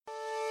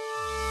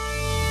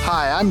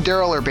Hi, I'm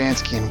Daryl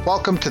Urbanski, and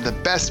welcome to the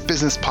Best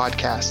Business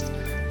Podcast.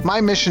 My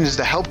mission is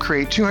to help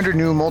create 200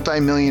 new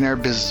multi-millionaire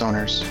business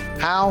owners.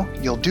 How?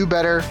 You'll do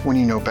better when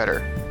you know better.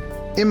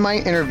 In my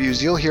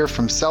interviews, you'll hear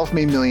from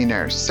self-made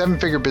millionaires,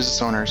 seven-figure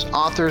business owners,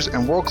 authors,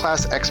 and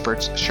world-class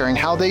experts sharing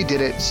how they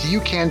did it so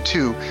you can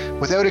too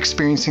without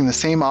experiencing the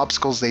same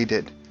obstacles they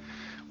did.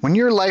 When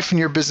your life and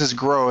your business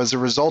grow as a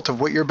result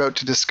of what you're about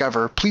to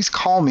discover, please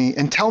call me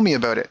and tell me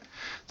about it.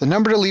 The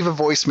number to leave a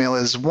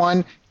voicemail is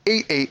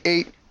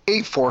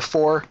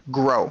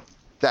 1-888-844-GROW.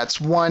 That's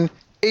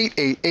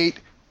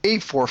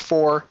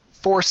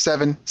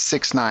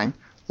 1-888-844-4769.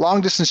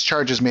 Long distance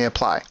charges may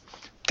apply.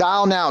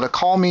 Dial now to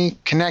call me,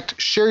 connect,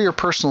 share your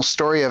personal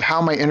story of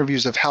how my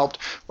interviews have helped,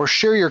 or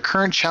share your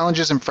current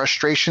challenges and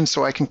frustrations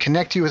so I can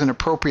connect you with an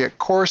appropriate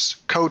course,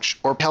 coach,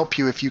 or help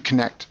you if you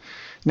connect.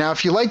 Now,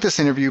 if you like this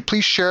interview,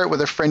 please share it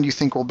with a friend you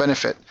think will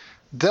benefit.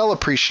 They'll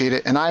appreciate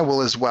it, and I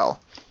will as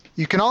well.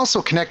 You can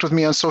also connect with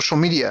me on social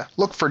media.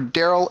 Look for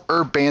Daryl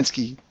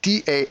Urbanski,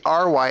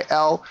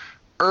 D-A-R-Y-L,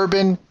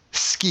 Urban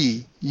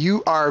Ski,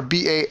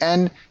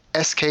 U-R-B-A-N-S-K-I,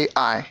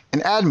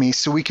 and add me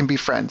so we can be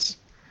friends.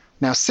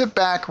 Now sit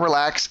back,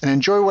 relax, and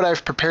enjoy what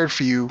I've prepared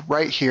for you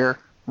right here,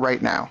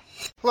 right now.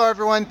 Hello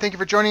everyone, thank you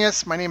for joining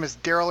us. My name is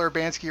Daryl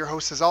Urbanski, your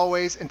host as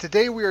always, and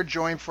today we are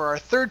joined for our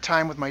third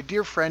time with my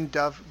dear friend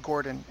Dov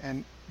Gordon.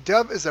 And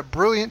Dov is a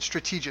brilliant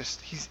strategist.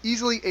 He's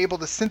easily able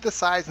to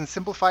synthesize and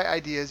simplify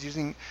ideas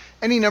using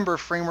any number of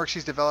frameworks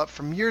he's developed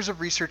from years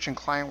of research and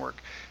client work.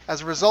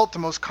 As a result, the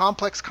most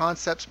complex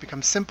concepts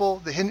become simple,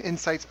 the hidden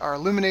insights are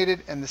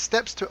illuminated, and the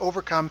steps to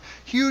overcome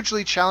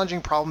hugely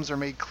challenging problems are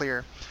made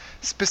clear.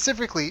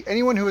 Specifically,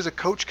 anyone who is a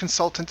coach,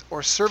 consultant,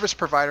 or service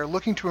provider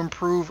looking to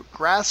improve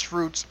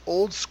grassroots,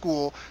 old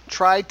school,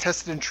 tried,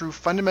 tested, and true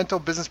fundamental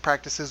business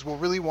practices will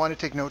really want to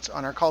take notes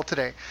on our call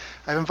today.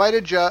 I've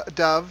invited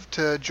Dov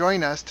to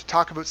join us to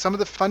talk about some of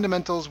the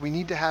fundamentals we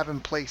need to have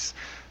in place.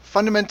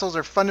 Fundamentals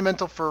are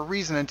fundamental for a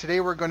reason, and today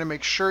we're going to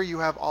make sure you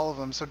have all of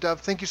them. So Dov,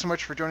 thank you so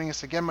much for joining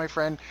us again, my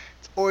friend.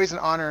 It's always an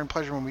honor and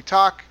pleasure when we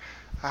talk.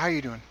 How are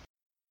you doing?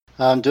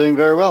 I'm doing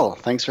very well.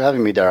 Thanks for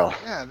having me, Daryl.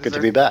 Yeah, good to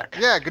be back.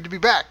 Yeah, good to be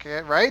back,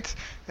 right?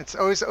 It's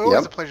always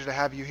a pleasure to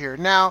have you here.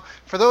 Now,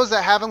 for those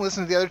that haven't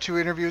listened to the other two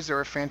interviews, they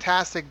were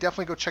fantastic.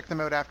 Definitely go check them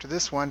out after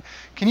this one.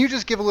 Can you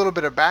just give a little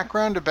bit of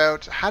background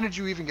about how did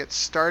you even get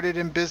started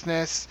in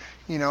business,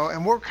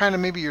 and what were kind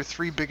of maybe your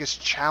three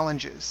biggest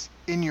challenges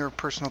in your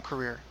personal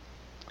career?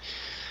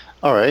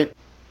 All right.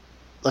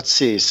 Let's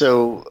see.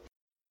 So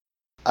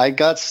I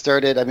got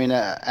started,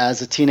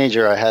 as a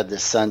teenager, I had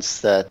this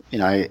sense that,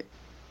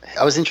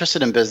 I was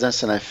interested in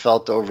business, and I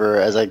felt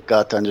as I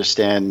got to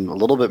understand a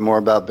little bit more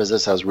about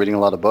business, I was reading a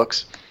lot of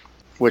books,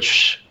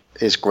 which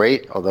is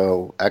great,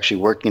 although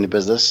actually working in a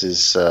business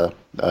is a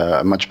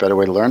much better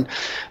way to learn.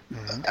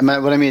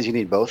 Mm-hmm. What I mean is you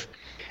need both.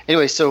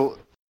 Anyway, so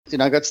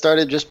I got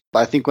started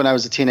I think when I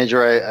was a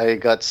teenager, I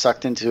got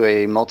sucked into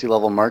a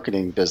multi-level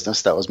marketing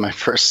business. That was my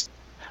first.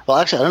 Well,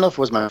 actually, I don't know if it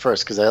was my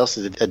first, because I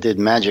also did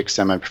magic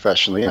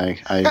semi-professionally.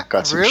 I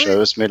got some Really?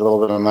 shows, made a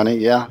little bit of money.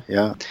 Yeah.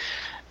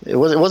 It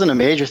wasn't a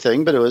major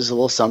thing, but it was a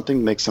little something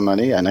to make some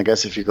money. And I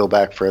guess if you go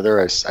back further,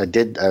 I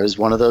was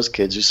one of those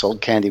kids who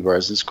sold candy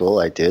bars in school.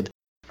 I did.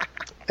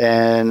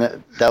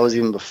 And that was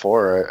even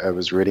before I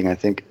was reading, I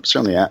think.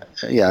 Certainly,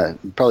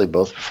 probably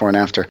both before and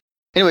after.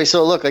 Anyway,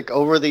 so look,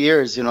 over the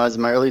years, as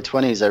in my early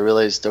 20s, I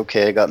realized,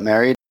 okay, I got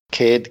married.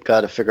 Kid,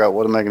 got to figure out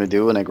what am I going to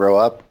do when I grow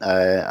up.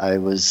 I'd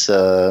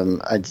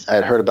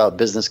heard about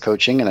business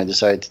coaching, and I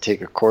decided to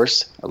take a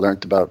course. I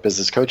learned about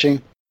business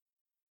coaching.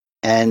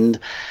 And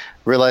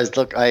realized,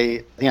 look,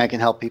 I think I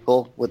can help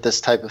people with this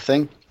type of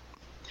thing.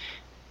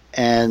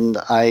 And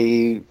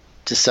I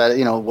decided,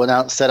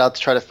 set out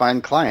to try to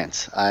find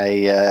clients.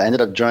 I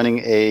ended up joining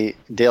a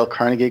Dale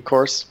Carnegie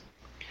course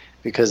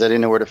because I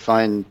didn't know where to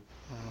find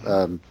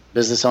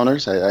business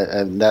owners.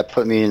 And that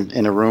put me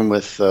in a room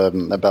with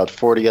about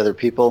 40 other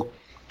people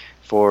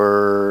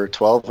for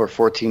 12 or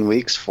 14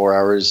 weeks, 4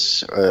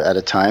 hours at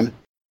a time,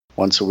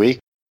 once a week.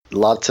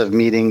 Lots of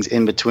meetings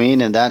in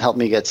between, and that helped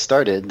me get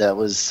started. That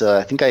was,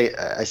 I think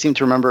I seem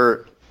to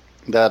remember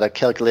that I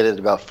calculated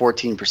about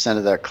 14%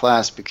 of that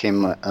class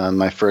became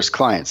my first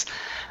clients.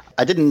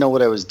 I didn't know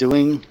what I was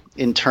doing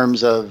in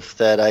terms of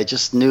that. I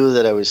just knew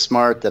that I was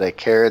smart, that I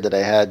cared, that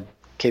I had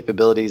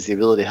capabilities, the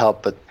ability to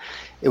help, but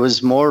it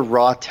was more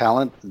raw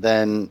talent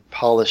than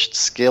polished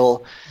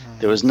skill.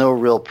 There was no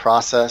real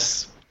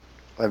process.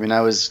 I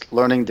was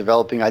learning,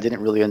 developing. I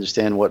didn't really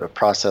understand what a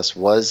process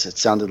was. It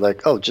sounded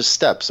like, just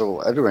steps. So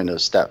everyone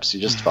knows steps.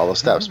 You just follow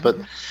steps. But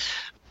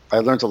I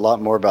learned a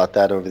lot more about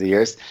that over the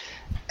years.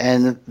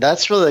 And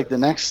that's really the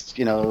next,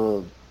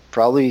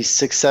 probably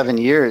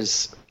 6-7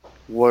 years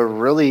were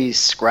really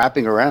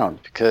scrapping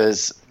around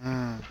because,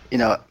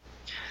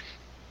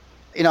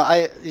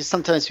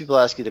 sometimes people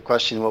ask you the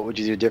question, what would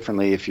you do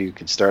differently if you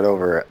could start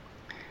over?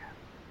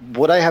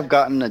 Would I have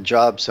gotten a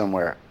job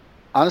somewhere?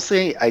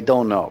 Honestly, I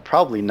don't know.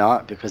 Probably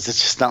not, because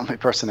it's just not my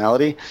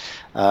personality.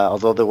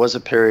 Although there was a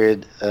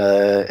period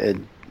a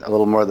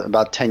little more than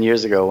about 10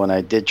 years ago when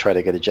I did try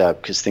to get a job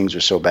because things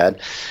were so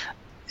bad.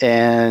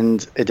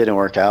 and it didn't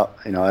work out.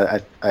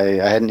 I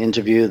had an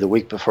interview the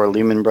week before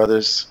Lehman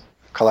Brothers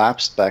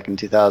collapsed back in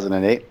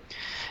 2008,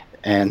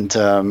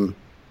 and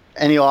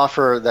any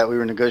offer that we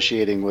were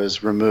negotiating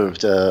was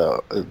removed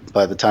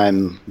by the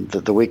time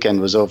the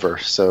weekend was over.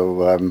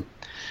 So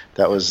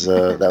that was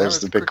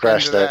the big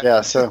crash.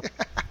 So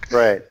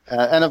right,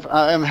 and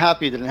I'm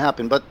happy it didn't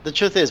happen. But the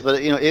truth is,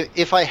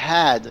 if I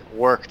had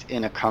worked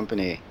in a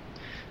company,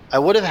 I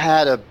would have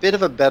had a bit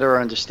of a better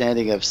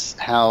understanding of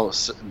how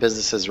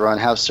businesses run,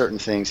 how certain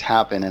things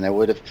happen, and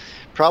I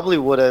probably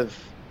would have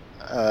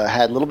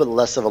had a little bit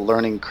less of a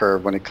learning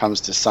curve when it comes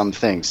to some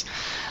things.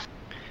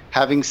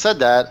 Having said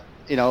that,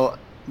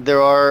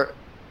 there are,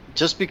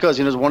 just because,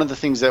 one of the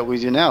things that we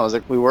do now is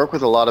we work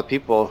with a lot of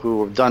people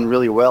who have done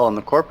really well in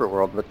the corporate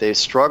world, but they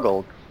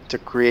struggled to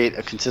create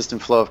a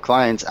consistent flow of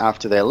clients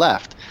after they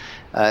left.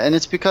 And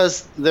it's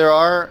because there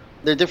are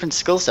different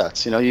skill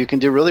sets. You can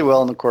do really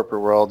well in the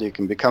corporate world, you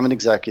can become an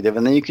executive,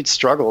 and then you could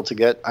struggle to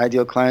get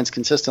ideal clients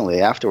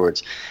consistently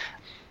afterwards.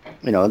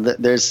 I'm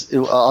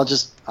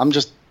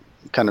just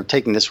kind of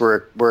taking this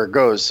where it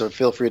goes, so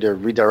feel free to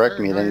redirect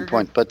me at any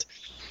point. But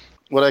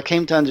what I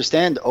came to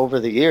understand over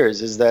the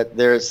years is that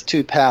there's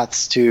two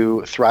paths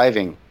to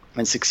thriving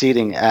and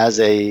succeeding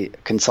as a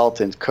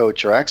consultant,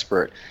 coach, or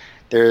expert.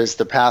 There's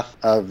the path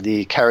of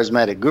the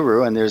charismatic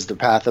guru, and there's the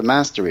path of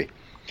mastery.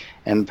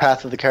 And the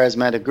path of the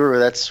charismatic guru,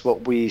 that's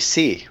what we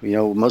see.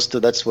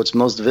 That's what's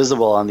most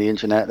visible on the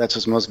internet. That's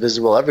what's most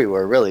visible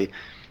everywhere, really.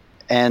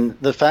 And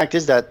the fact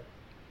is that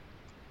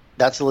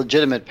that's a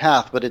legitimate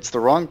path, but it's the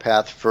wrong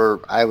path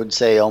for, I would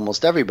say,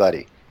 almost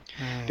everybody.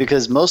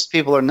 Because most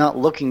people are not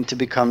looking to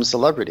become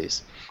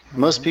celebrities.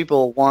 Most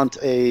people want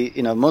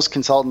most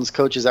consultants,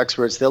 coaches,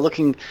 experts,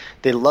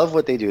 they love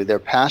what they do. They're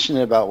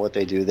passionate about what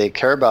they do. They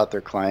care about their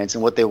clients.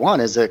 And what they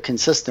want is a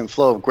consistent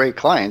flow of great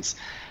clients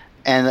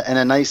and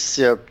a nice,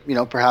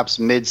 perhaps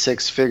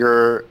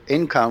mid-six-figure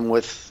income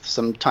with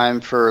some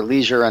time for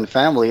leisure and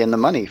family, and the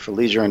money for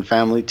leisure and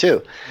family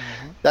too.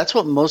 That's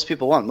what most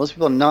people want. Most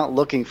people are not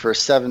looking for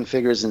 7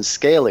 figures in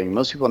scaling.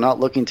 Most people are not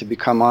looking to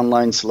become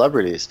online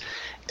celebrities.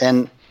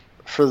 And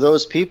for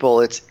those people,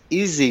 it's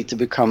easy to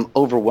become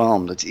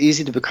overwhelmed. It's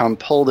easy to become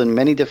pulled in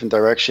many different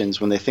directions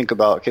when they think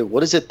about,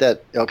 what is it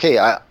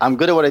I'm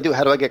good at what I do.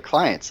 How do I get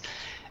clients?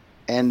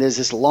 And there's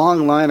this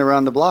long line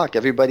around the block.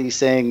 Everybody's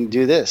saying,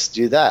 do this,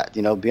 do that,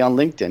 be on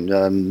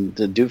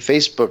LinkedIn, do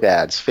Facebook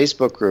ads,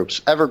 Facebook groups,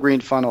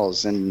 evergreen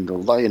funnels, and,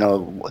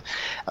 YouTube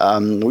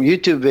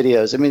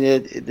videos. I mean,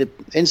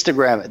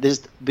 Instagram,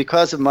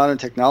 because of modern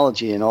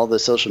technology and all the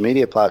social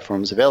media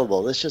platforms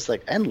available, it's just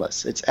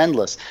endless. It's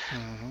endless.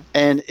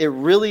 And it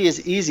really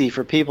is easy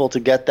for people to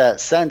get that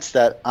sense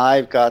that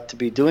I've got to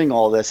be doing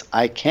all this.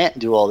 I can't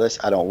do all this.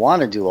 I don't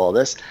want to do all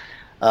this.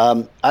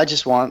 I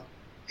just want,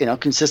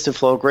 consistent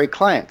flow of great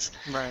clients.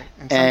 Right.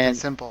 And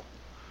simple.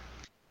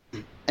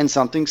 And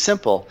something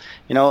simple.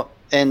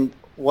 And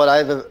what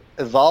I've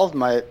evolved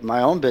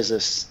my own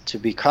business to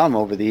become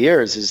over the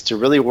years is to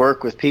really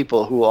work with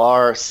people who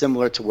are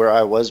similar to where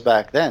I was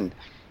back then,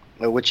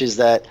 which is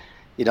that,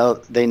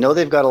 they know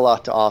they've got a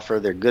lot to offer.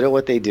 They're good at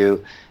what they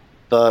do.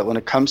 But when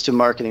it comes to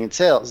marketing and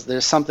sales,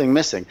 there's something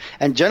missing.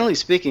 And generally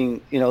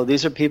speaking,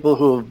 these are people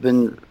who have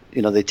been,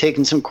 they've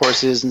taken some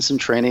courses and some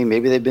training.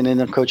 Maybe they've been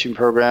in a coaching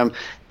program.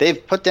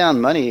 They've put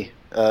down money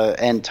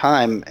and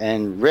time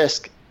and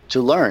risk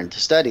to learn,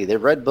 to study.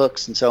 They've read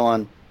books and so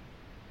on.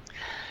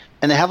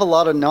 And they have a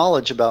lot of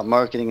knowledge about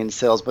marketing and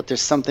sales, but there's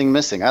something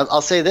missing.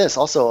 I'll say this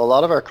also, a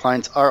lot of our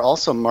clients are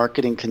also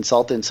marketing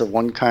consultants of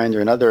one kind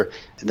or another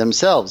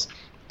themselves.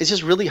 It's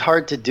just really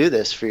hard to do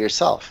this for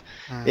yourself.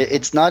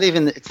 It's not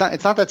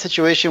that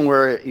situation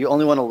where you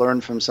only want to learn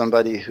from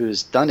somebody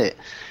who's done it.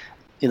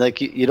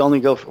 You'd only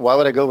go. Why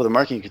would I go with a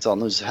marketing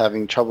consultant who's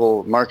having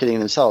trouble marketing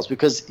themselves?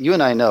 Because you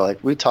and I know,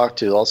 we talk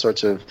to all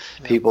sorts of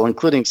people,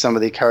 including some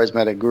of the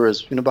charismatic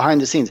gurus, behind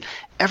the scenes.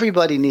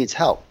 Everybody needs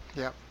help.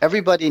 Yeah.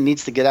 Everybody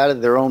needs to get out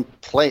of their own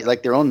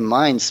their own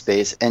mind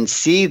space, and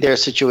see their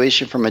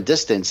situation from a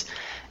distance.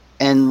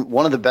 And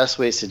one of the best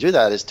ways to do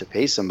that is to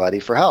pay somebody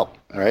for help.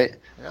 All right.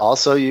 Yeah.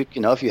 Also,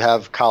 if you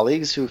have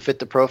colleagues who fit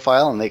the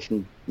profile and they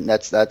can,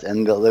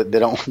 and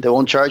they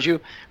won't charge you,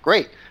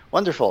 great,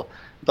 wonderful.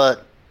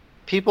 But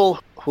people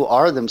who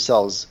are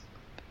themselves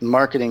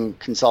marketing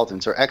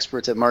consultants or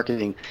experts at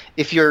marketing,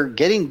 if you're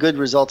getting good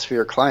results for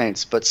your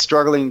clients but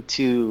struggling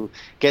to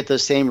get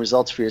those same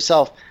results for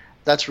yourself,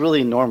 that's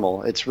really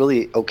normal. It's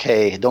really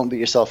okay. Don't beat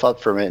yourself up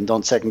for it, and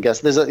don't second guess.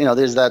 There's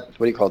that,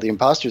 what do you call it, the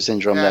imposter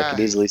syndrome that could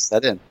easily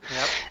set in.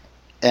 Yep.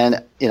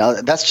 And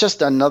that's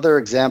just another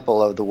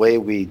example of the way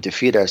we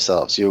defeat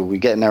ourselves. We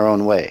get in our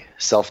own way,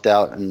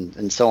 self-doubt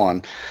and so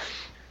on.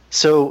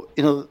 So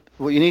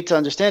what you need to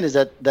understand is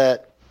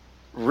that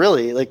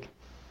really,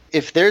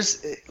 if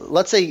there's,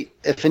 let's say,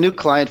 if a new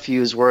client for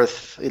you is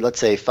worth, let's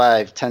say,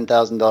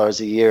 $5,000-$10,000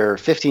 a year,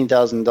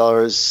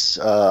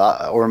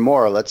 $15,000 or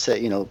more, let's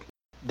say,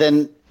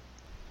 then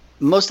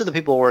most of the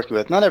people we're working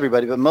with, not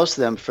everybody, but most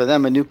of them, for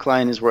them, a new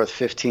client is worth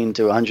 $15,000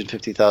 to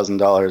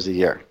 $150,000 a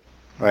year,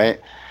 right?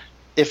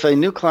 if a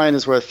new client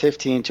is worth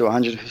 $15,000 to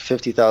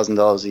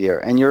 $150,000 a year,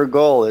 and your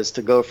goal is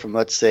to go from,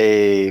 let's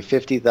say,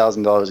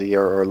 $50,000 a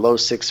year or low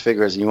six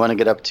figures, and you want to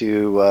get up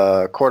to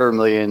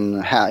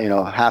 $250,000,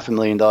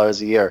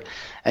 $500,000 a year,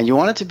 and you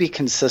want it to be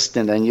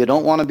consistent, and you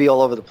don't want to be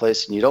all over the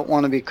place, and you don't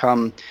want to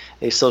become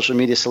a social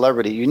media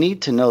celebrity, you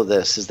need to know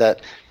this, is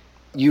that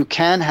you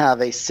can have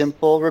a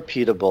simple,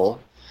 repeatable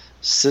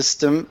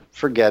system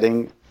for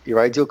getting your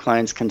ideal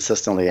clients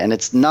consistently, and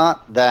it's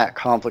not that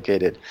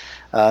complicated.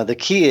 The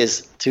key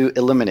is to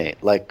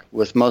eliminate, like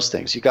with most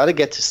things. You got to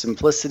get to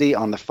simplicity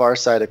on the far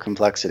side of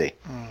complexity.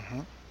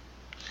 Mm-hmm.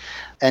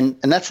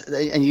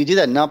 And you do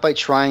that not by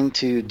trying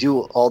to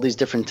do all these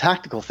different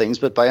tactical things,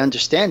 but by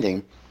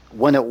understanding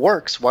when it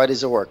works, why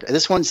does it work?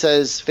 This one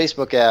says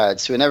Facebook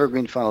ads to an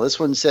evergreen funnel. This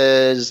one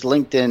says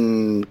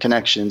LinkedIn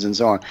connections and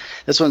so on.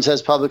 This one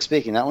says public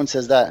speaking. That one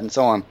says that and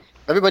so on.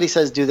 Everybody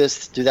says do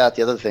this, do that,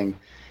 the other thing.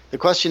 The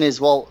question is,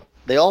 well,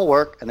 they all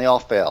work and they all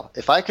fail.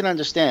 If I can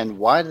understand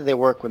why do they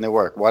work when they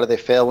work, why do they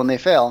fail when they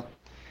fail,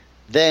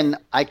 then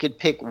I could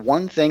pick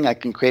one thing. I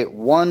can create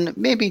one,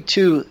 maybe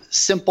two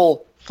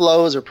simple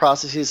flows or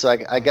processes. So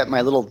I get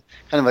my little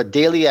kind of a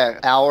daily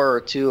hour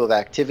or two of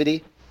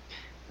activity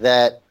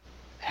that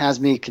has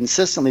me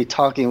consistently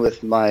talking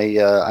with my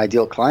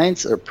ideal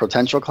clients or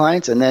potential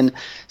clients, and then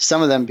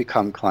some of them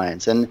become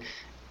clients. And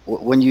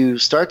when you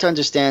start to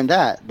understand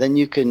that, then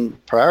you can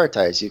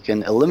prioritize, you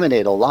can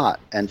eliminate a lot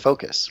and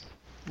focus.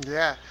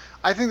 Yeah,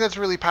 I think that's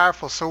really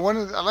powerful. So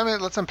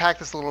let's unpack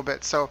this a little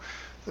bit. So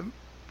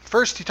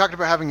first, you talked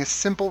about having a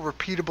simple,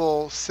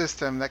 repeatable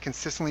system that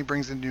consistently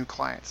brings in new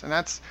clients. And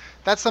that's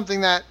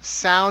something that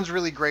sounds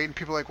really great. And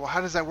people are like, well,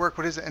 how does that work?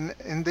 What is it?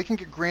 And they can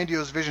get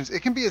grandiose visions. It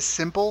can be as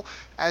simple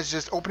as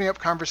just opening up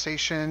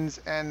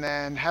conversations and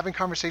then having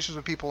conversations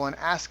with people and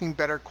asking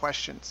better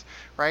questions,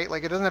 right?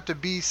 Like, it doesn't have to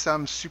be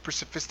some super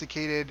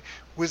sophisticated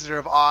Wizard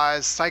of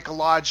Oz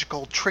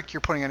psychological trick you're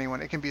putting on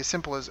anyone. It can be as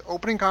simple as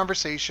opening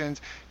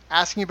conversations,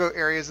 asking about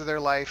areas of their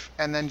life,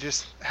 and then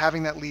just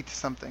having that lead to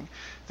something.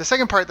 The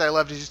second part that I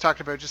loved is you talked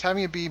about just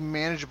having it be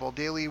manageable,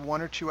 daily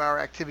 1 or 2 hour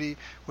activity,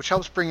 which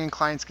helps bring in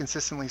clients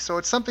consistently. So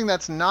it's something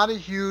that's not a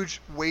huge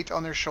weight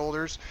on their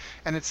shoulders,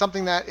 and it's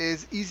something that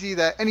is easy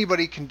that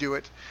anybody can do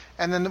it.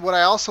 And then what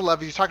I also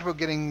love is you talked about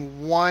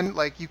getting one,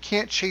 like you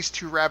can't chase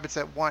 2 rabbits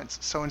at once.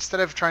 So instead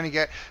of trying to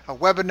get a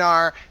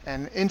webinar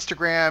and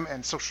Instagram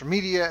and social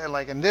media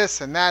and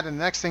this and that and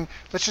the next thing,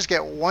 let's just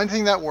get one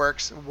thing that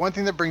works, one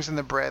thing that brings in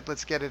the bread.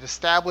 Let's get it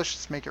established,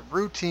 let's make it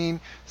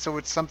routine so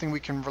it's something we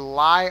can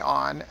rely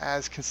on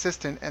as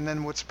consistent. And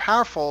then what's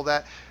powerful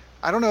that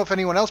I don't know if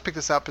anyone else picked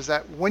this up is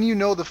that when you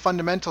know the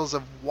fundamentals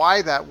of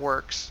why that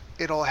works,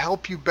 it'll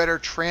help you better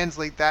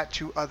translate that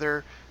to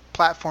other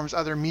platforms,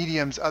 other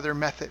mediums, other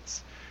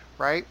methods,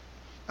 right?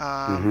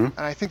 And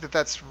I think that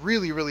that's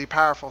really, really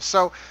powerful.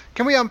 So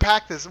can we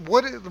unpack this?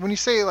 When you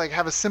say like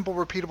have a simple,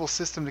 repeatable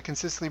system to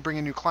consistently bring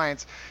in new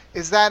clients,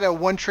 is that a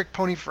one-trick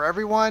pony for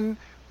everyone?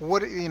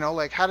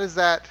 How does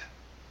that?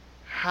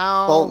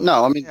 Well,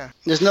 no, I mean,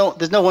 there's no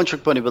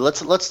one-trick pony. But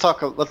let's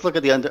look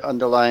at the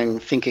underlying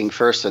thinking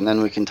first, and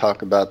then we can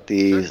talk about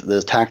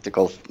the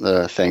tactical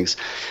things.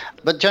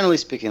 But generally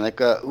speaking,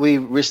 we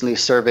recently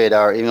surveyed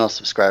our email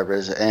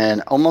subscribers,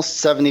 and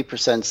almost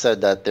 70%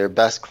 said that their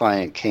best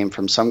client came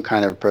from some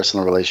kind of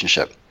personal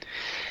relationship.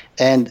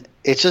 And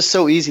it's just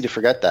so easy to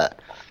forget that.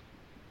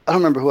 I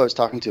don't remember who I was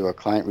talking to, a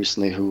client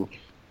recently who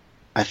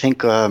I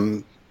think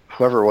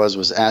whoever it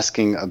was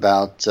asking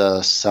about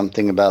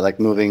something about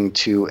like moving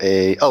to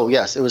it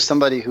was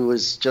somebody who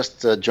was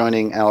just a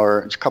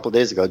couple of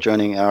days ago,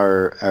 joining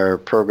our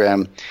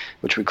program,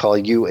 which we call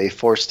You a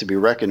Force to be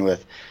Reckoned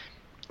With.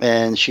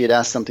 And she had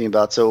asked something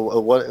about,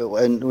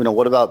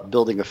 what about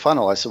building a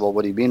funnel? I said, well,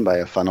 what do you mean by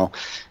a funnel?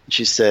 And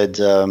she said,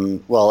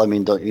 well, I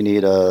mean, don't you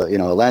need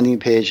a landing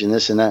page and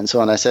this and that and so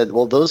on? I said,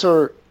 well, those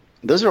are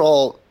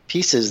all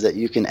pieces that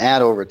you can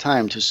add over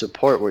time to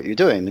support what you're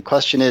doing. The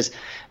question is,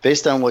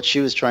 based on what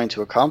she was trying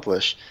to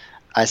accomplish,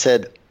 I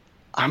said,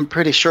 I'm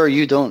pretty sure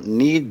you don't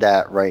need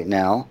that right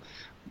now.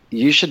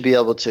 You should be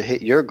able to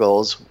hit your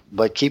goals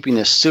by keeping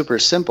this super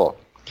simple.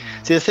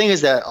 Mm-hmm. See, the thing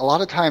is that a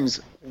lot of times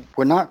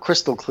we're not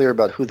crystal clear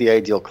about who the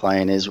ideal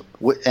client is,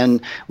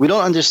 and we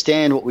don't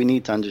understand what we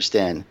need to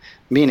understand.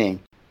 Meaning,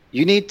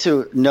 you need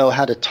to know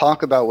how to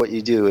talk about what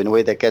you do in a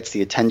way that gets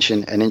the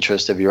attention and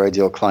interest of your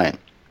ideal client,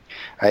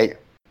 right?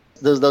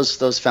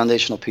 Those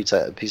foundational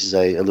pieces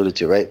I alluded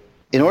to, right?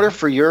 In order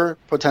for your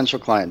potential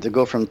client to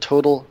go from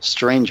total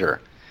stranger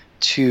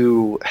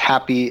to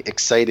happy,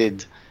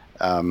 excited,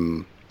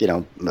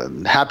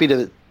 happy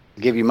to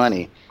give you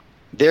money,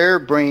 their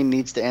brain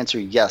needs to answer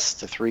yes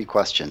to 3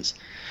 questions.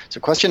 So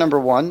question number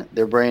 1,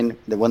 their brain,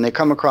 when they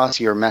come across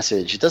your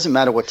message, it doesn't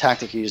matter what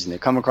tactic you're using, they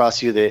come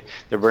across you, their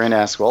brain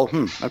asks, well,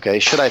 okay,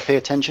 should I pay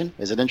attention?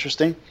 Is it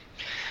interesting?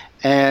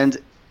 And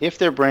if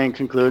their brain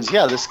concludes,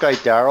 yeah, this guy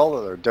Daryl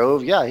or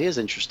Dove, yeah, he is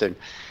interesting,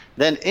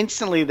 then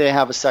instantly they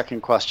have a second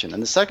question.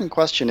 And the second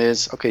question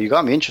is, okay, you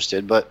got me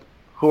interested, but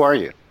who are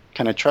you?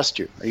 Can I trust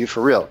you? Are you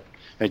for real?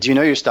 Do you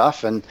know your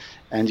stuff and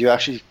do you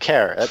actually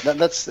care?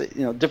 That's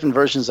different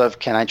versions of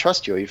can I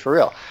trust you? Are you for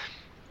real?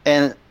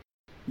 And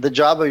the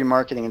job of your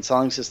marketing and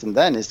selling system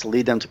then is to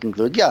lead them to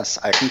conclude, yes,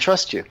 I can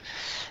trust you.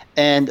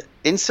 And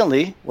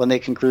instantly, when they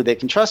conclude they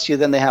can trust you,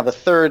 then they have a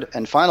third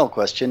and final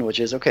question, which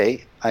is,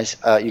 okay,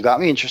 you got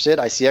me interested.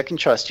 I see I can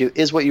trust you.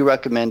 Is what you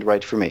recommend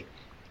right for me?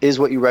 Is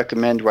what you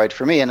recommend right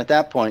for me? And at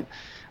that point,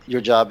 your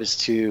job is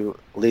to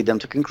lead them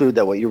to conclude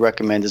that what you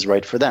recommend is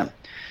right for them.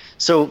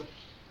 So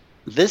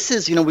this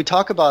is, we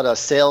talk about a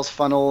sales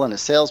funnel and a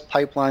sales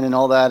pipeline and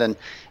all that. And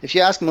if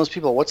you ask most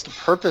people, what's the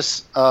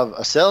purpose of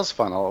a sales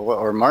funnel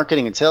or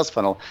marketing and sales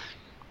funnel?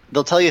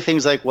 They'll tell you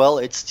things like, well,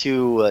 it's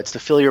to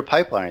fill your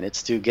pipeline,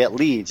 it's to get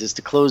leads, it's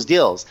to close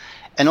deals.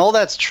 And all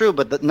that's true,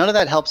 but none of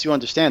that helps you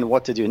understand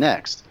what to do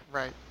next.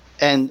 Right.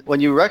 And when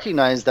you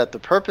recognize that the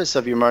purpose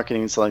of your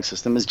marketing and selling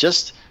system is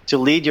just to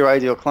lead your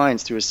ideal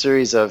clients through a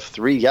series of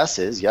 3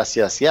 yeses, yes,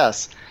 yes,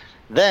 yes,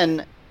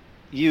 then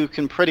you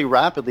can pretty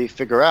rapidly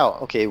figure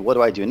out, okay, what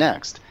do I do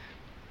next?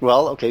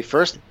 Well, okay,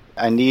 first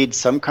I need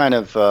some kind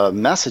of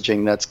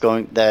messaging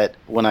that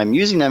when I'm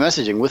using that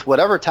messaging with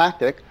whatever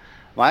tactic,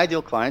 my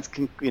ideal clients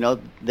can,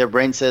 their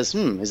brain says,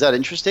 is that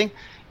interesting?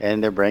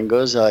 And their brain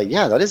goes,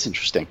 yeah, that is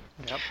interesting.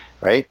 Yep.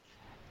 Right?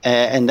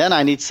 And then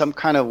I need some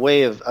kind of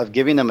way of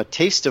giving them a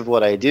taste of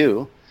what I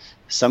do,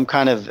 some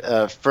kind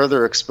of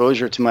further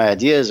exposure to my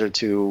ideas or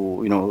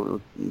to,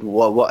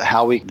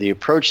 the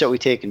approach that we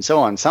take and so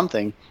on,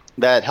 something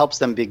that helps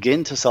them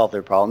begin to solve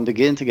their problem,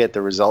 begin to get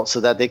the results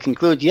so that they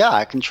conclude, yeah,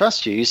 I can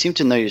trust you. You seem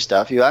to know your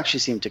stuff. You actually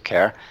seem to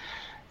care.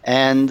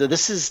 And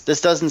this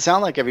doesn't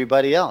sound like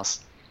everybody else.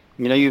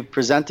 You're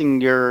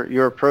presenting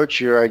your approach,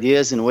 your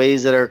ideas in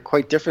ways that are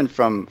quite different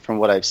from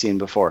what I've seen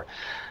before.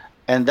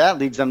 And that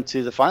leads them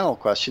to the final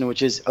question,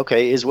 which is,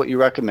 okay, is what you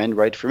recommend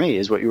right for me?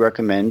 Is what you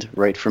recommend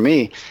right for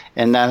me?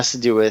 And that has to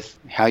do with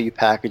how you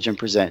package and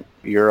present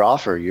your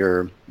offer,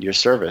 your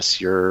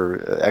service,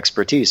 your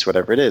expertise,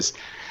 whatever it is.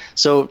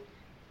 So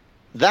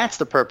that's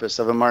the purpose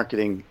of a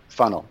marketing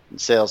funnel,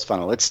 sales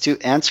funnel. It's to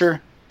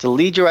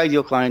lead your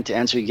ideal client to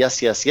answer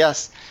yes, yes,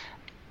 yes.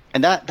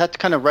 And that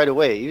kind of right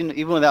away,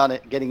 even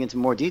without getting into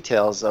more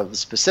details of the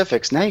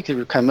specifics, now you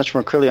can kind of much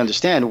more clearly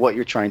understand what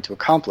you're trying to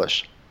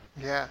accomplish.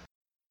 Yeah.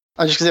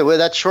 I was just going to say, well,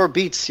 that sure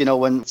beats,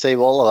 when say,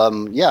 well,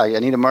 I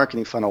need a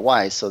marketing funnel.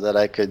 Why? So that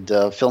I could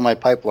fill my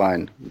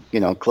pipeline,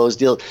 close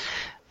deals.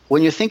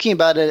 When you're thinking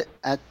about it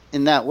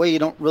in that way, you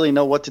don't really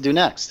know what to do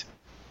next.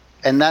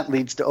 And that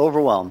leads to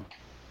overwhelm.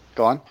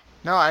 Go on.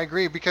 No, I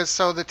agree, because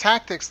so the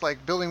tactics like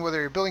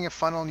whether you're building a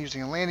funnel and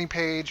using a landing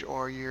page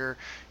or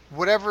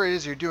whatever it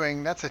is you're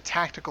doing, that's a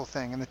tactical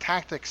thing, and the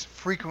tactics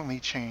frequently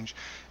change.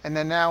 And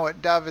then now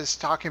what Dov is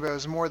talking about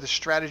is more the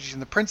strategies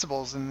and the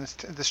principles, and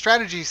the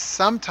strategies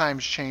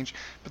sometimes change,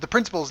 but the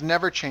principles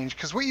never change.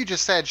 Because what you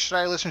just said, should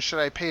I listen, should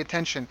I pay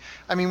attention?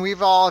 I mean,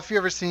 if you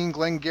ever seen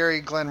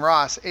Glenn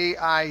Ross,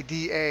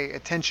 AIDA,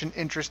 attention,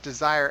 interest,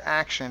 desire,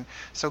 action.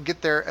 So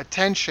get their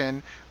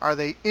attention. Are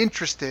they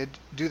interested?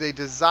 Do they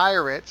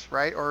desire it,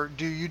 right? Or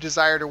do you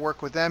desire to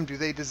work with them? Do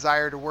they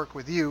desire to work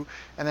with you?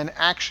 And then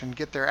action,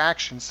 get their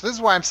action. So this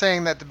is why I'm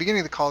saying that at the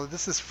beginning of the call that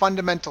this is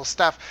fundamental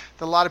stuff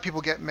that a lot of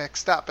people get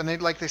mixed up.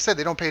 And like they said,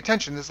 they don't pay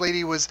attention. This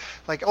lady was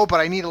like, oh, but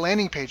I need a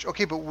landing page.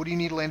 Okay, but what do you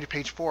need a landing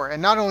page for?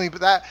 And not only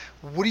that,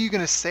 what are you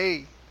going to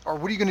say? Or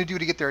what are you going to do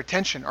to get their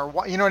attention? Or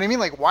what, you know what I mean?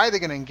 Like, why are they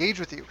going to engage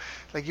with you?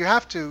 Like, you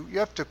have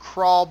to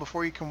crawl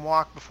before you can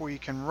walk, before you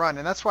can run.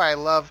 And that's why I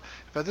love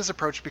about this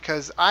approach,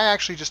 because I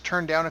actually just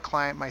turned down a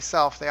client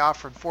myself. They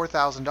offered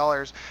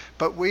 $4,000,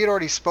 but we had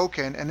already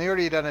spoken, and they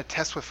already done a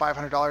test with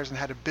 $500 and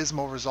had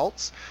abysmal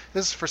results.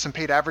 This is for some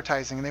paid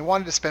advertising, and they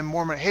wanted to spend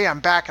more money. Hey, I'm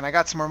back, and I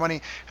got some more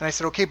money. And I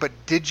said, okay, but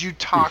did you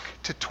talk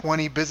to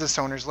 20 business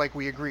owners like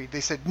we agreed?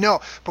 They said, no,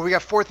 but we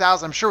got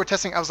 4,000. I'm sure we're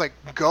testing. I was like,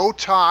 go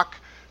talk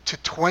to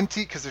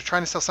 20, because they're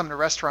trying to sell something to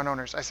restaurant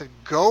owners. I said,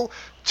 go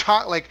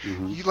talk,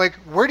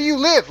 where do you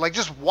live? Like,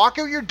 just walk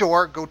out your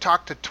door, go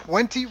talk to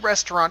 20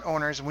 restaurant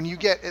owners. When you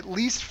get at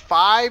least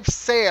 5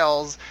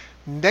 sales,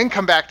 then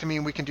come back to me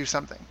and we can do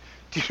something.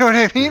 Do you know what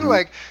I mean? Mm-hmm.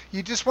 Like,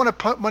 you just want to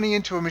put money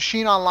into a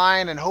machine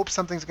online and hope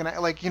something's going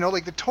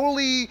to, they're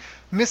totally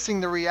missing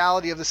the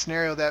reality of the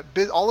scenario that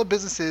all a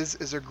business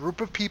is a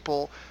group of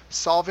people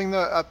solving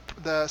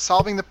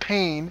the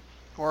pain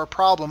or a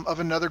problem of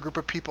another group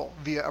of people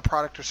via a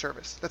product or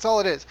service. That's all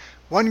it is.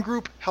 One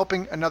group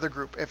helping another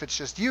group. If it's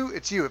just you,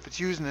 it's you. If it's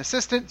you as an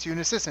assistant, it's you and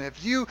an assistant. If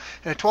it's you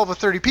and a 12 or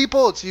 30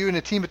 people, it's you and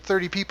a team of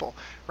 30 people,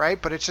 right?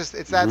 But it's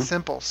that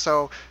simple.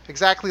 So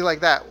exactly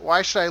like that.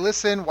 Why should I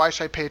listen? Why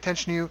should I pay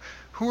attention to you?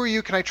 Who are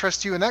you? Can I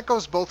trust you? And that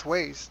goes both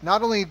ways.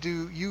 Not only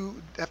do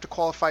you have to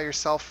qualify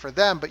yourself for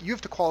them, but you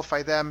have to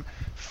qualify them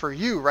for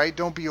you, right?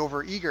 Don't be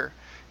over eager.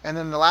 And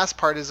then the last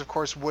part is, of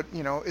course,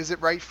 is it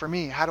right for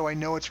me? How do I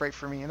know it's right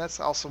for me? And that's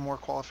also more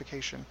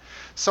qualification.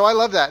 So I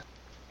love that.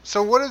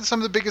 So what are some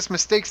of the biggest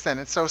mistakes then?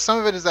 And so some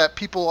of it is that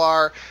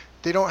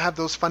they don't have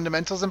those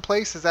fundamentals in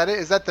place. Is that it?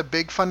 Is that the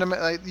big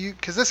fundamental?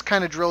 Because this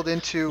kind of drilled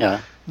into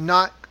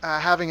not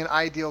having an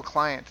ideal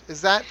client.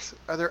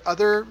 Are there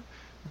other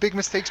big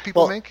mistakes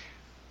people make?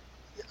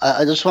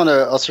 I just want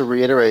to also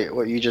reiterate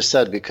what you just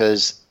said,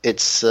 because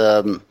it's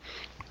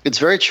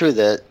very true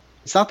that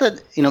It's not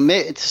that,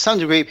 to some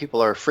degree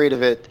people are afraid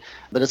of it,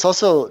 but it's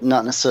also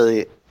not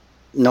necessarily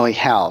knowing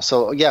how.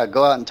 So yeah,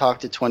 go out and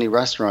talk to 20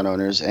 restaurant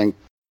owners, and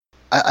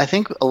I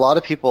think a lot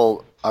of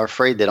people are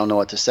afraid they don't know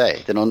what to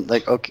say. They don't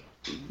okay,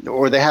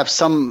 or they have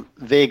some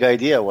vague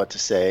idea what to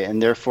say,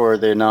 and therefore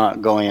they're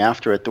not going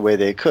after it the way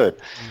they could.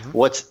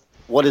 Mm-hmm.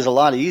 What is a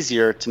lot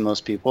easier to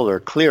most people, or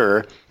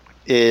clearer,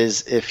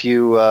 is if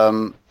you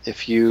what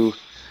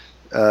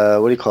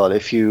do you call it?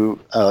 If you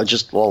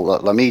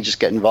let me just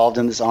get involved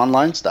in this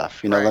online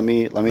stuff. Right. Let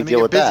me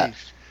deal with that.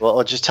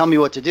 Well, just tell me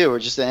what to do,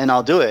 and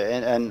I'll do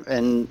it.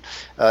 And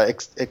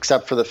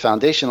except for the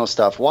foundational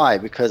stuff. Why?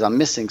 Because I'm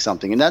missing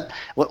something. And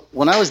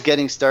when I was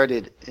getting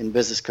started in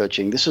business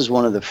coaching, this was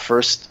one of the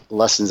first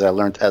lessons I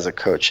learned as a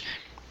coach.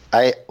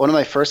 One of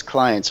my first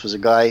clients was a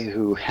guy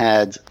who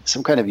had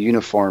some kind of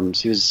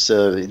uniforms. He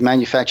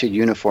manufactured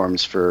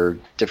uniforms for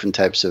different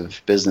types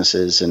of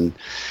businesses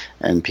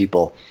and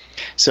people.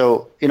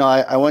 So,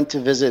 I went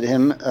to visit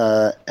him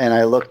and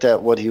I looked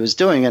at what he was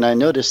doing, and I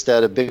noticed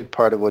that a big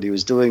part of what he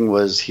was doing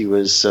was he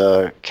was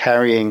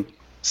carrying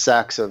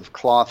sacks of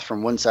cloth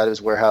from one side of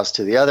his warehouse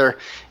to the other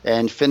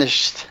and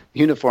finished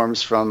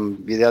uniforms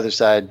from the other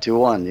side to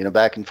one,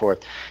 back and forth.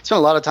 Spent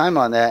a lot of time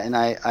on that, and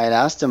I had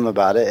asked him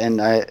about it,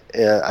 and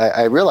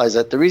I realized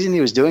that the reason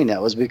he was doing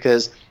that was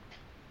because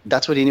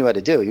that's what he knew how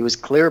to do. He was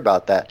clear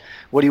about that.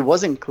 What he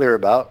wasn't clear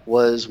about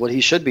was what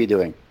he should be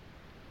doing.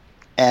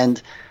 And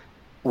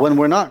when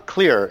we're not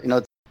clear,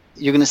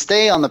 you're going to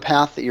stay on the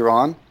path that you're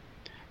on,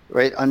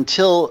 right?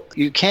 Until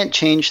you can't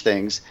change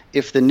things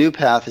if the new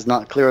path is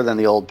not clearer than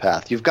the old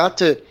path.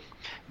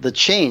 The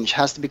change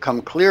has to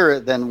become clearer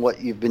than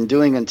what you've been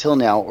doing until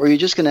now, or you're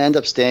just going to end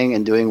up staying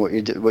and doing what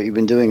you've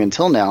been doing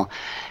until now.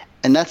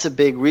 And that's a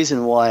big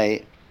reason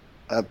why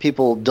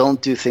people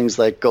don't do things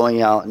like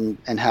going out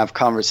and have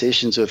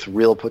conversations with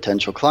real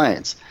potential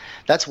clients.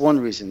 That's one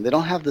reason. They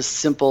don't have the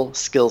simple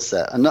skill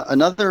set.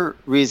 Another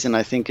reason,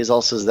 I think, is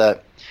also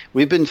that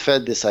we've been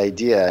fed this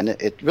idea, and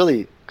it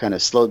really kind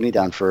of slowed me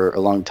down for a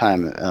long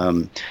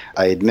time,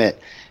 I admit,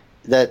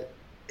 that,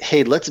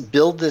 hey, let's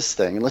build this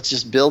thing. Let's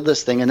just build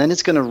this thing, and then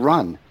it's going to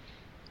run.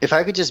 If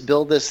I could just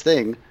build this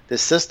thing,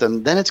 this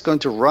system, then it's going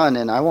to run,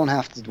 and I won't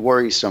have to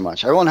worry so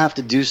much. I won't have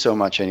to do so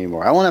much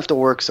anymore. I won't have to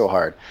work so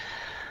hard.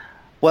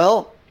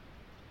 Well,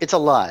 it's a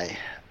lie.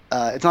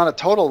 It's not a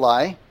total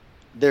lie.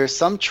 There's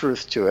some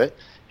truth to it.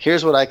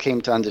 Here's what I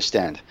came to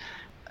understand.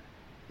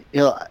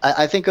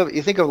 I think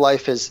of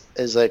life as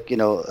like,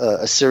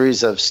 a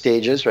series of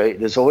stages, right?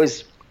 There's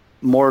always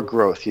more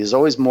growth. There's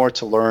always more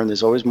to learn.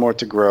 There's always more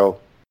to grow.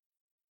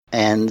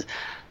 And,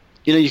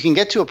 you can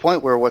get to a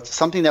point where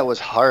something that was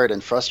hard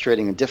and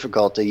frustrating and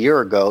difficult a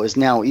year ago is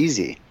now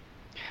easy.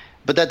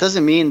 But that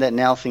doesn't mean that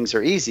now things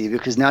are easy,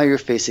 because now you're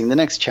facing the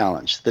next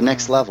challenge, the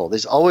next level.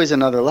 There's always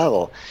another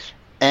level.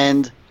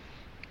 And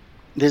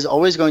there's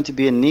always going to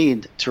be a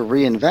need to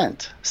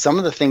reinvent. Some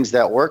of the things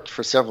that worked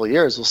for several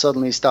years will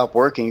suddenly stop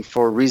working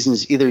for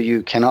reasons either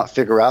you cannot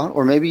figure out,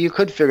 or maybe you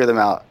could figure them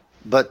out.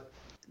 But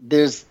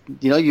there's,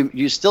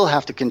 you still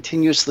have to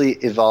continuously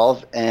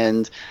evolve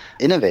and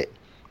innovate.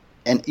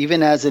 And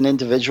even as an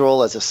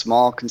individual, as a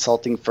small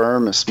consulting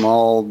firm, a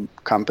small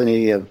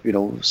company of,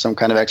 some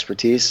kind of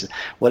expertise,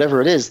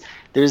 whatever it is,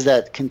 there's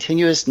that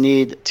continuous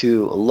need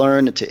to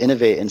learn, to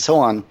innovate, and so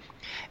on.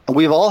 And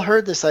we've all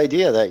heard this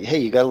idea that, hey,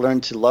 you got to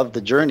learn to love the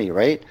journey,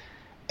 right?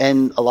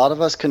 And a lot of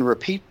us can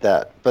repeat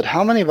that. But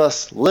how many of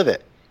us live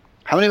it?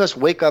 How many of us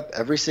wake up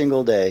every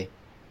single day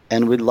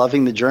and we're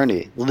loving the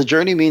journey? Well, the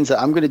journey means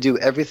that I'm going to do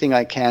everything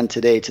I can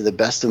today to the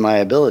best of my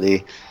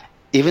ability,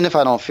 even if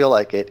I don't feel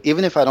like it,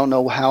 even if I don't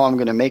know how I'm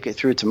going to make it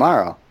through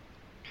tomorrow.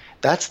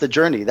 That's the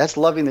journey. That's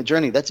loving the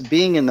journey. That's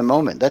being in the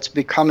moment. That's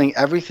becoming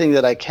everything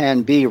that I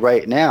can be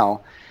right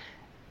now,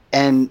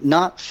 and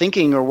not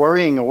thinking or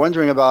worrying or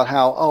wondering about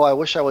how, I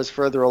wish I was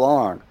further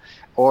along,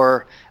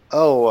 or,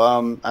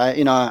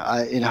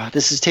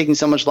 this is taking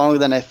so much longer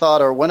than I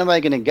thought, or when am I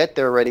going to get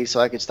there already so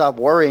I could stop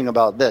worrying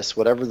about this,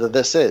 whatever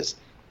this is.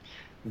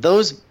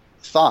 Those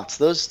thoughts,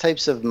 those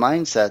types of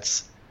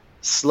mindsets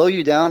slow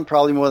you down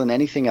probably more than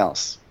anything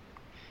else,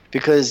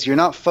 because you're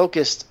not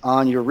focused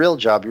on your real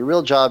job. Your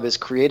real job is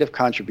creative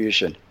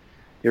contribution.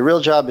 Your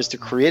real job is to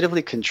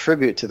creatively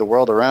contribute to the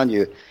world around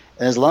you.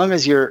 And as long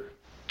as you're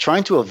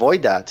trying to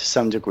avoid that to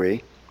some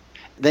degree,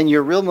 then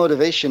your real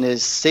motivation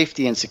is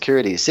safety and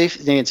security.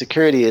 Safety and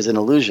security is an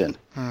illusion.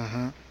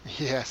 Mm-hmm.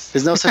 Yes.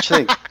 There's no such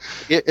thing.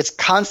 It's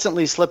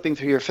constantly slipping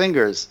through your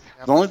fingers.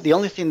 Yep. The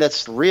only thing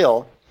that's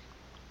real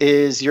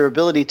is your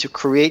ability to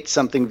create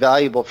something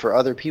valuable for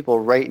other people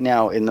right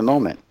now in the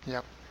moment.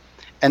 Yep.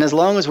 And as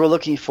long as we're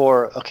looking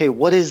for, okay,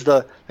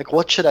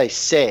 what should I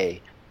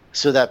say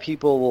so that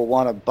people will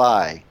want to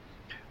buy?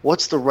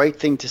 What's the right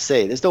thing to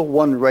say? There's no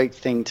one right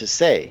thing to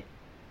say.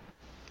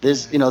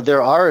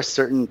 There are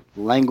certain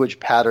language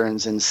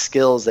patterns and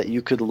skills that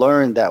you could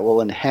learn that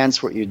will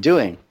enhance what you're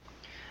doing.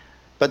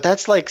 But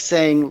that's like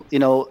saying,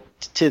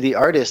 to the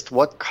artist,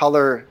 what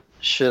color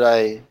should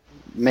I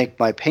make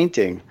my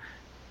painting?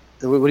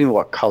 What do you mean,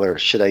 what color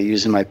should I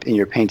use in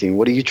your painting?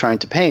 What are you trying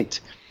to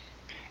paint?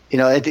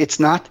 It's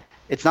not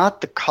It's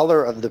not the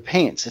color of the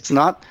paints. It's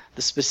not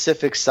the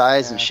specific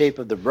size and shape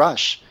of the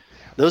brush.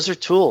 Those are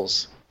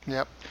tools.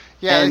 Yep.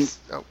 Yeah, and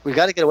we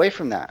got to get away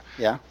from that.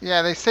 Yeah.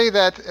 Yeah, they say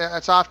that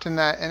it's often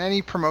that in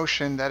any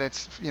promotion that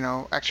it's,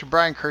 actually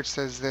Brian Kurtz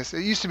says this.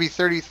 It used to be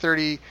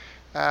 30-30,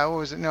 what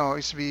was it? No, it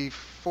used to be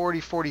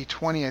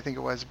 40-40-20, I think it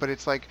was, but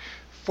it's like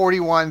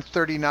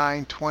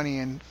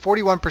 41-39-20, and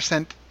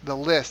 41% the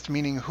list,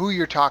 meaning who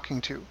you're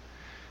talking to,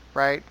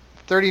 right?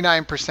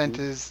 39%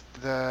 is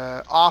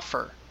the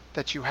offer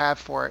that you have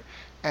for it,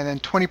 and then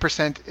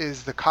 20%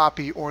 is the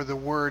copy or the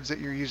words that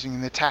you're using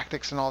and the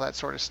tactics and all that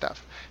sort of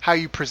stuff, how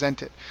you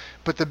present it.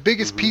 But the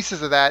biggest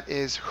pieces of that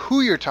is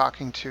who you're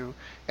talking to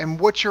and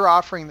what you're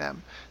offering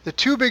them. The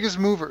two biggest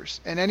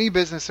movers in any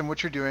business and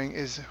what you're doing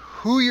is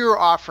who you're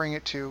offering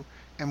it to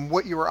and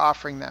what you are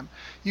offering them.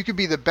 You could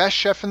be the best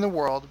chef in the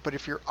world, but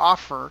if your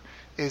offer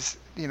is,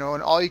 an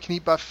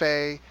all-you-can-eat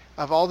buffet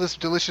of all this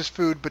delicious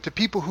food, but to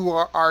people who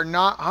are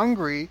not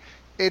hungry,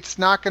 it's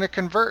not going to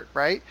convert,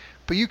 right?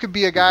 But you could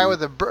be a guy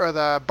with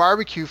a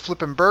barbecue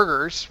flipping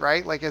burgers,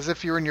 right? Like as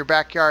if you're in your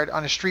backyard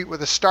on a street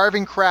with a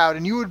starving crowd,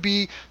 and you would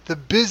be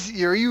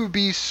you would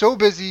be so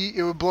busy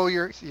it would blow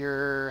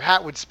your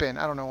hat would spin.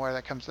 I don't know where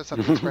that comes. That's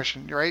not the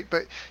expression, right?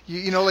 But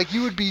you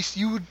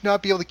would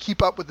not be able to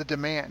keep up with the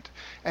demand.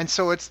 And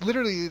so it's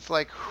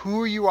like, who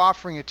are you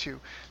offering it to?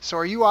 So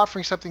are you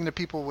offering something to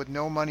people with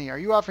no money? Are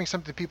you offering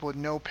something to people with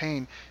no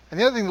pain? And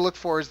the other thing to look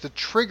for is the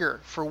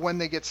trigger for when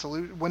they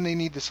when they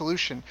need the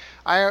solution.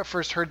 I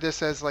first heard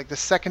this as like the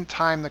second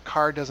time the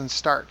car doesn't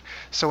start.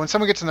 So when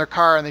someone gets in their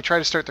car and they try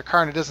to start the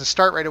car and it doesn't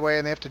start right away,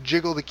 and they have to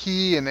jiggle the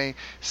key and they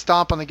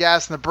stomp on the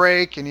gas and the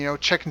brake and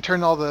check and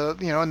turn all the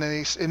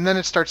and then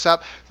it starts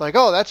up, like,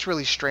 oh, that's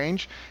really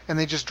strange, and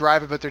they just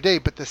drive about their day.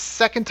 But the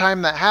second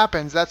time that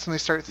happens, that's when they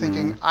start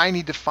thinking, I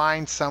need to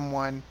find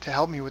someone to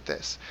help me with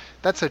this.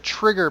 That's a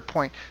trigger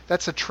point.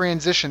 That's a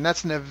transition.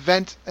 That's an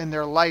event in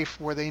their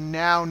life where they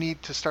now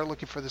need to start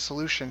looking for the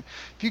solution.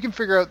 If you can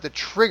figure out the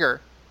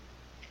trigger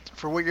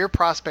for what your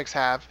prospects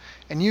have,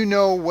 and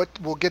what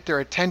will get their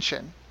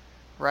attention,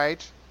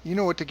 right? You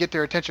know what to get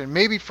their attention.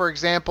 Maybe, for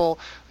example,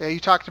 you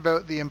talked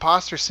about the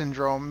imposter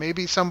syndrome.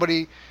 Maybe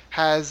somebody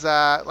has,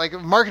 like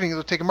marketing,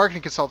 we'll take a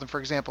marketing consultant, for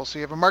example. So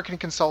you have a marketing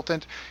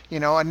consultant,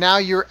 and now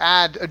your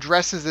ad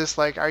addresses this,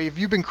 like, have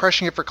you been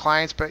crushing it for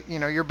clients, but,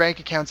 your bank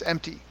account's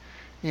empty?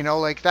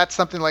 Like that's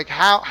something like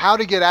how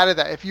to get out of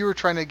that. If you were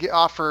trying to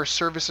offer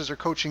services or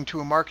coaching to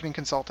a marketing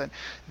consultant,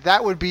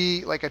 that would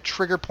be like a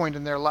trigger point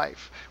in their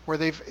life where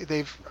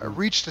they've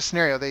reached a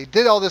scenario. They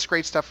did all this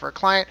great stuff for a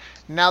client.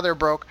 Now they're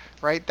broke,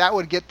 right? That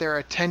would get their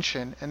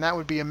attention, and that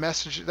would be a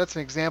message. That's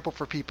an example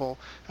for people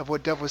of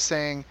what Dev was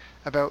saying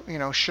about,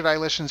 should I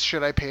listen?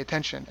 Should I pay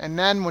attention? And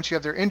then once you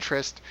have their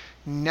interest,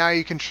 now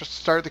you can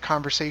start the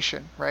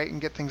conversation, right? And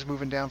get things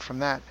moving down from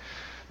that.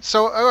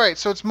 So, all right,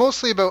 so it's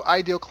mostly about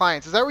ideal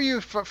clients. Is that where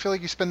you feel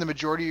like you spend the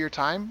majority of your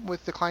time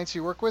with the clients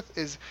you work with,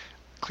 is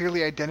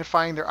clearly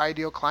identifying their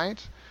ideal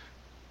client?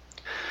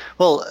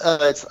 Well,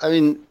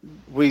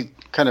 we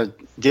kind of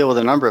deal with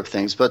a number of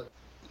things, but,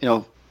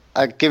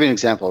 I'll give you an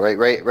example, right?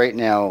 Right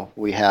now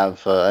we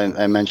have,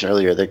 I mentioned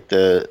earlier,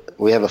 that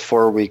we have a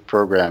 4-week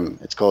program.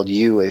 It's called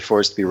You, A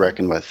Force to Be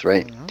Reckoned With,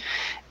 right? Mm-hmm.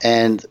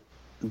 And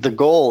the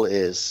goal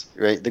is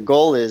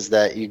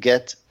that you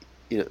get,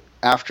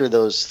 after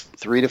those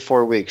 3 to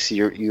 4 weeks,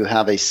 you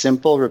have a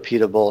simple,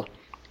 repeatable,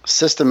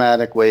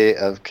 systematic way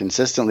of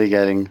consistently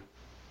getting,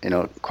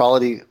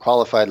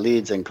 qualified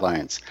leads and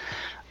clients.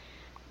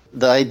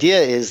 The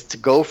idea is to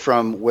go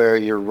from where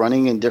you're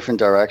running in different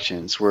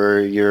directions, where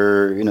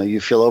you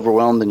feel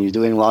overwhelmed and you're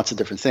doing lots of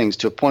different things,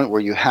 to a point where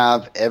you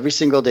have every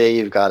single day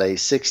you've got a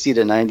 60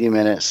 to 90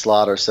 minute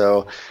slot or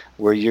so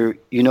where you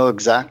know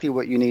exactly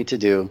what you need to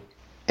do,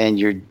 and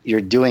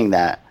you're doing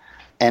that.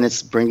 And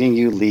it's bringing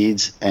you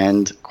leads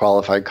and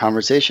qualified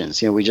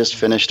conversations. We just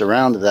finished a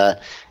round of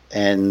that,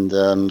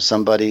 and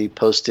somebody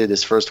posted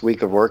his first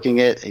week of working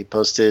it. He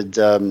posted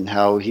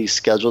how he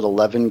scheduled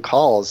 11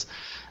 calls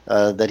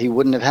that he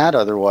wouldn't have had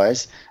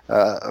otherwise.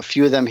 A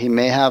few of them he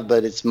may have,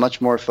 but it's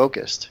much more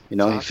focused.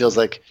 Awesome. He feels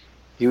like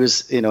he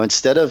was,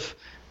 instead of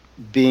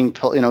being,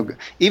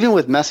 even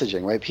with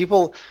messaging, right?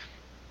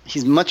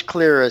 He's much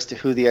clearer as to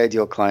who the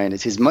ideal client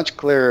is. He's much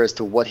clearer as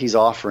to what he's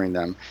offering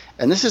them.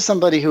 And this is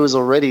somebody who is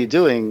already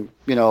doing,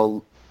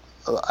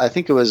 I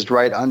think it was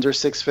right under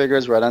 6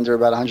 figures, right under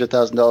about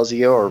 $100,000 a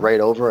year, or right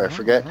over, I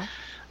forget. Mm-hmm.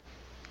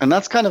 And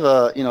that's kind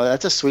of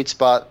that's a sweet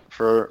spot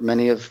for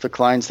many of the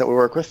clients that we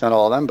work with, not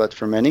all of them, but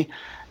for many.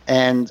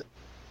 And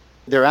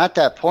they're at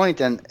that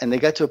point, and they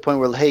get to a point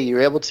where, hey,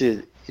 you're able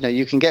to,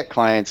 you can get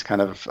clients,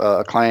 kind of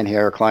a client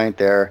here, a client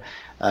there,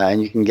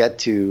 and you can get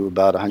to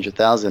about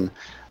 100,000.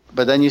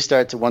 But then you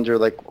start to wonder,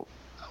 like,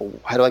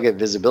 how do I get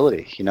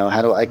visibility?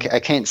 How do I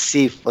can't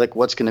see like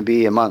what's going to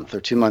be a month or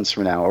 2 months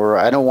from now, or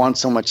I don't want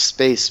so much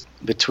space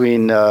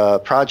between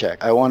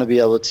project. I want to be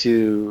able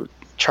to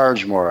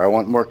charge more. I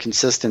want more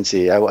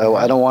consistency. I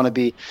don't want to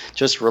be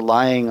just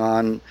relying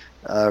on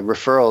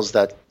referrals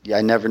that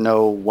I never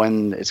know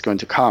when it's going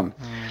to come.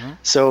 Mm-hmm.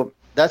 So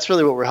that's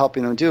really what we're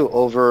helping them do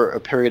over a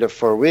period of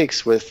 4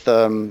 weeks with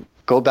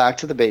go back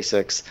to the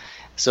basics.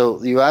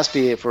 So you asked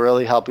me if we're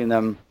really helping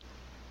them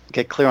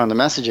get clear on the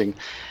messaging.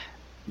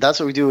 That's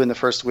what we do in the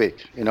first week,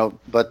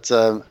 but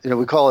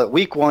we call it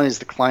week 1 is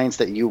the clients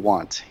that you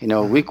want.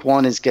 Week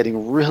 1 is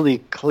getting really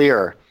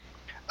clear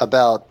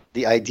about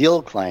the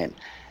ideal client.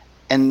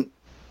 And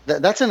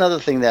that's another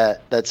thing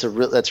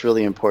that's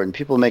really important.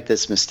 People make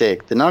this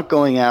mistake. They're not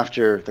going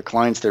after the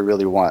clients they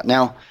really want.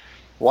 Now,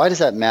 why does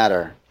that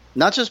matter?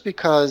 Not just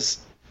because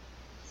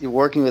you're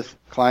working with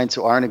clients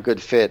who aren't a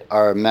good fit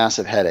are a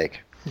massive headache.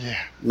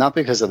 Yeah. Not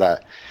because of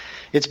that.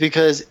 It's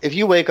because if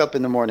you wake up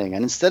in the morning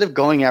and instead of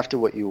going after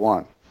what you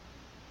want,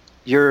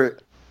 you're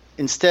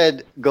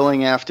instead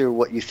going after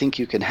what you think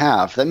you can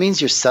have, that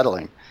means you're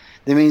settling.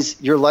 That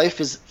means your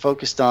life is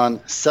focused on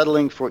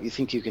settling for what you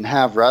think you can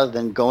have rather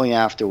than going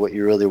after what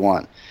you really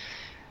want.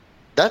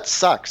 That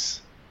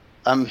sucks.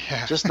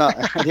 Just not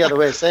the other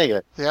way of saying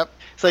it. Yep.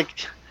 It's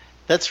like,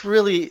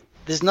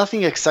 there's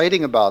nothing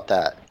exciting about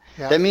that.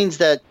 Yep. That means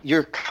that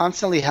you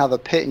constantly have a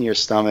pit in your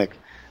stomach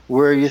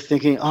where you're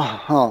thinking,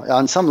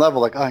 on some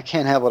level, like, I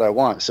can't have what I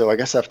want, so I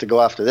guess I have to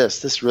go after this.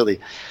 This really,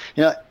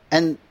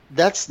 and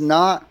that just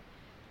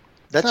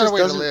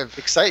doesn't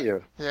excite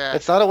you. Yeah.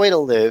 It's not a way to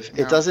live.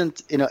 No. It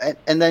doesn't,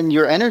 and then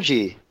your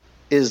energy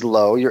is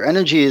low. Your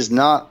energy is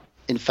not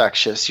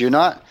infectious. You're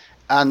not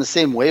on the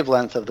same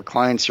wavelength of the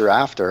clients you're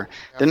after.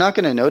 Yep. They're not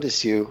going to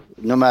notice you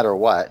no matter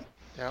what.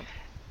 Yep.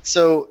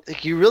 So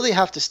you really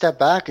have to step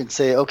back and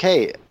say,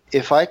 okay,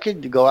 if I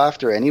could go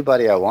after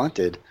anybody I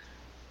wanted,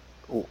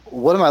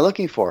 what am I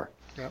looking for?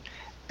 Yep.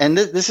 And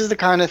this is the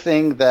kind of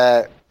thing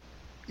that,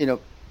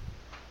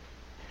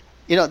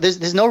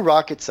 there's no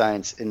rocket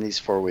science in these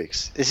 4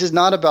 weeks. This is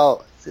not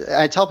about,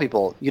 I tell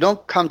people, you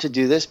don't come to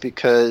do this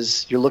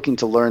because you're looking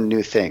to learn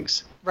new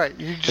things. Right.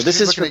 You're just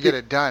looking to get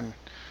it done.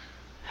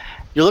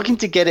 You're looking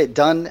to get it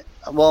done.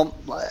 Well,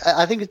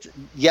 I think it's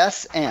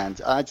yes, and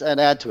I'd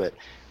add to it,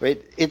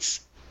 right?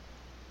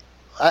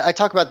 I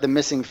talk about the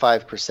missing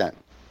 5%.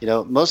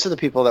 Most of the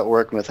people that we're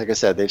working with, like I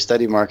said, they've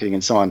studied marketing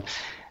and so on.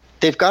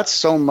 They've got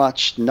so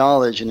much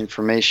knowledge and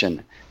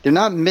information. They're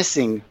not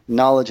missing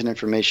knowledge and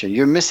information.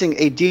 You're missing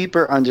a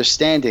deeper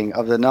understanding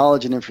of the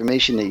knowledge and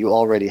information that you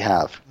already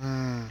have.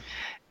 Mm.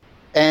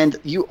 And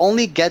you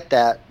only get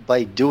that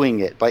by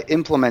doing it, by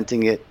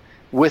implementing it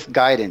with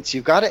guidance.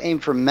 You've got to aim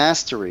for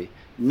mastery,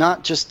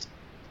 not just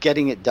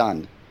getting it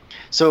done.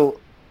 So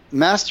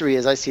mastery,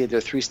 as I see it, there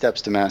are 3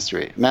 steps to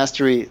mastery.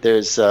 Mastery,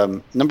 there's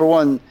number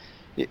 1,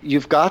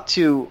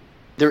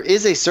 there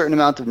is a certain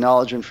amount of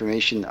knowledge or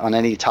information on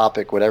any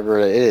topic, whatever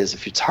it is.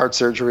 If it's heart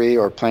surgery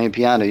or playing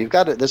piano,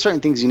 there's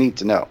certain things you need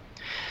to know.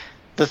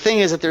 The thing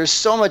is that there's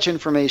so much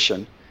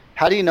information.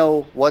 How do you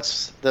know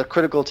what's the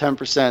critical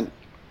 10%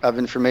 of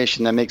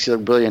information that makes you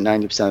look brilliant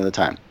 90% of the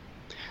time?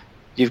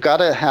 You've got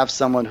to have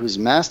someone who's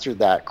mastered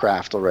that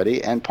craft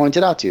already and point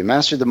it out to you.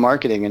 Mastered the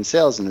marketing and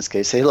sales in this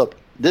case. Say, look,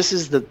 this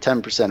is the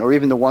 10% or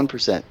even the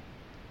 1%.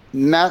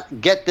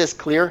 Get this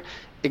clear.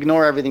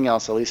 Ignore everything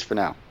else, at least for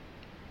now.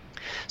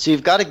 So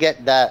you've got to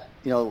get that,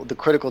 the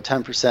critical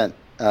 10%.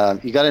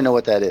 You got to know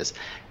what that is.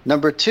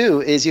 Number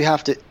 2 is you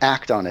have to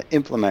act on it,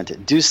 implement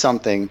it, do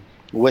something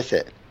with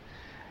it.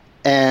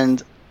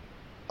 And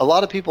a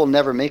lot of people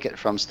never make it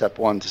from step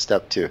 1 to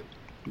step 2.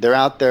 They're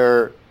out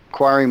there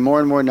acquiring more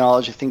and more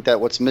knowledge. I think that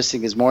what's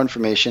missing is more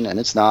information, and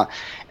it's not.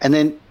 And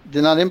then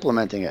they're not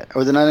implementing it,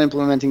 or they're not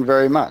implementing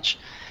very much.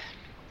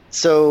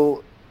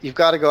 So you've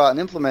got to go out and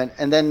implement.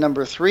 And then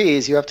number 3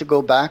 is you have to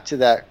go back to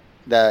that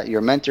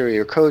your mentor or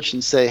your coach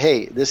and say,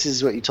 hey, this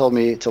is what you told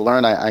me to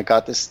learn. I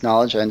got this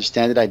knowledge. I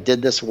understand it. I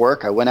did this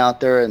work. I went out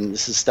there, and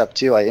this is step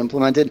 2. I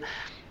implemented.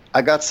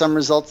 I got some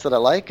results that I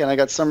like, and I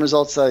got some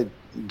results that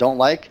I don't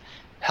like.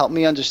 Help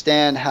me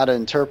understand how to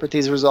interpret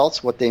these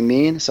results, what they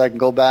mean, so I can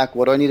go back.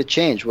 What do I need to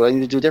change? What do I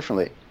need to do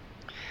differently?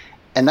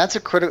 And that's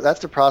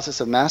the process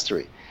of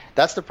mastery.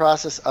 That's the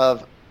process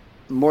of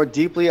more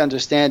deeply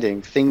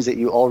understanding things that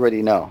you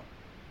already know.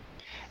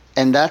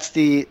 And that's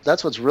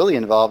what's really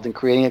involved in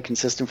creating a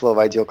consistent flow of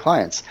ideal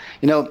clients.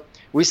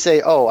 We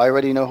say, oh, I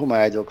already know who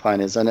my ideal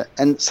client is,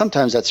 and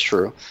sometimes that's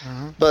true.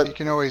 Mm-hmm. But you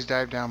can always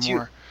dive down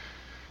more.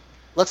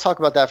 Let's talk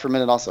about that for a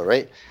minute also,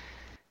 right?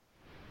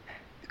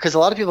 Because a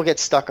lot of people get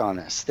stuck on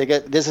this.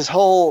 There's this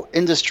whole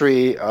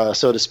industry,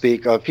 so to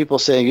speak, of people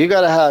saying you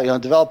got to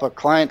develop a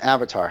client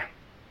avatar.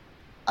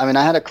 I mean,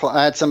 I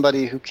had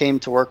somebody who came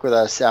to work with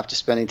us after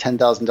spending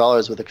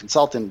 $10,000 with a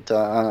consultant,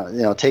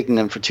 taking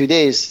them for 2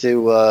 days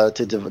to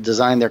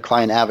design their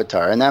client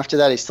avatar. And after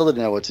that, he still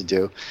didn't know what to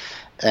do,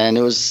 and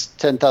it was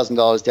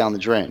 $10,000 down the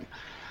drain.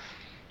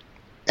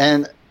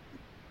 And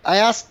I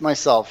asked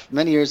myself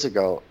many years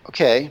ago,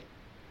 okay,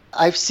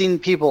 I've seen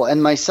people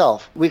and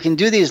myself, we can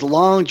do these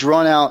long,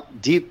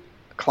 drawn-out, deep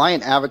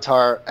client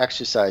avatar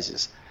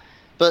exercises,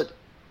 but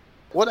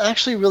what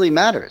actually really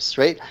matters,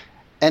 right?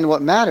 And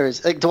what matters,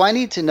 do I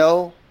need to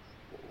know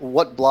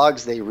what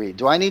blogs they read?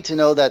 Do I need to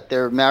know that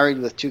they're married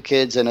with 2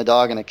 kids and a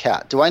dog and a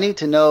cat? Do I need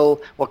to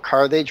know what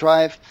car they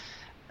drive?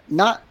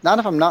 Not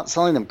if I'm not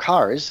selling them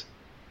cars.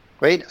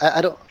 right?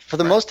 I don't. For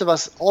the most of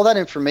us, all that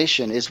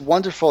information is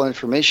wonderful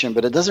information,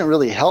 but it doesn't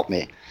really help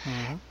me.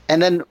 Mm-hmm.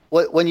 And then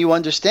when you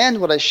understand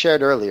what I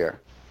shared earlier,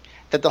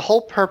 that the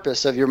whole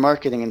purpose of your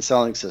marketing and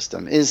selling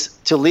system is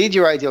to lead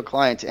your ideal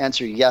client to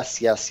answer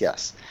yes, yes,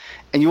 yes.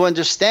 And you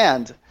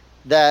understand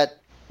that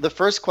the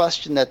first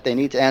question that they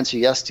need to answer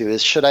yes to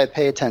is, should I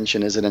pay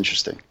attention? Is it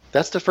interesting?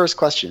 That's the first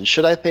question.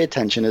 Should I pay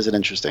attention? Is it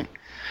interesting?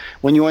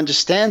 When you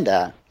understand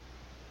that,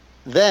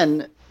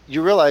 then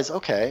you realize,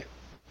 okay,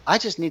 I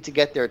just need to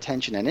get their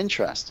attention and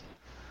interest.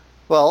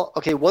 Well,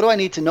 okay, what do I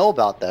need to know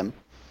about them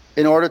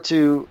in order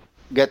to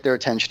get their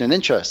attention and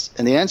interest?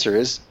 And the answer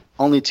is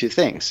only two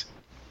things.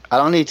 I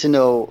don't need to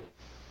know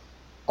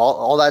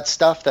all that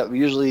stuff that we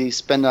usually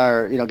spend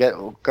our,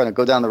 kind of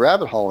go down the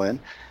rabbit hole in.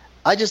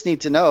 I just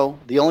need to know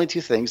the only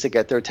two things that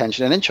get their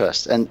attention and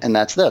interest. And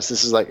that's this.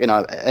 This is like,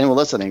 anyone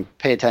listening,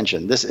 pay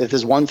attention. If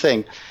there's one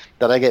thing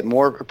that I get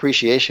more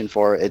appreciation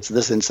for, it's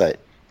this insight.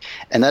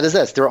 And that is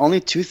this. There are only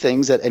two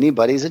things that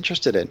anybody's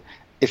interested in.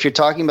 If you're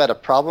talking about a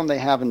problem they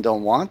have and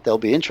don't want, they'll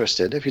be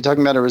interested. If you're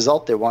talking about a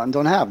result they want and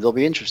don't have, they'll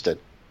be interested.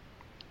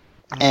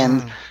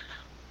 And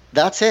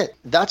that's it.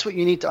 That's what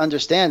you need to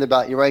understand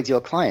about your ideal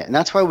client. And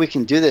that's why we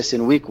can do this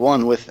in week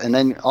one and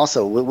then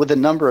also with a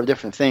number of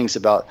different things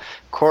about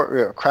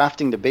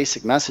crafting the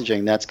basic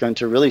messaging that's going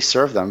to really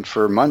serve them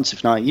for months,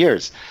 if not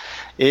years.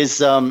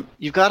 Is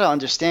you've got to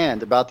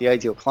understand about the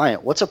ideal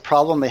client. What's a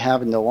problem they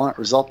have and don't want,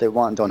 result they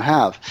want and don't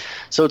have.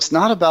 So it's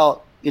not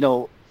about,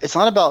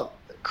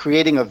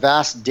 creating a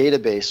vast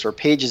database or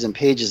pages and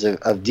pages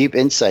of deep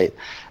insight,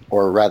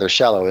 or rather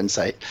shallow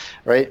insight,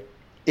 right?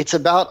 It's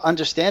about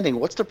understanding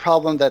what's the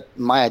problem that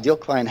my ideal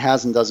client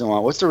has and doesn't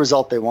want. What's the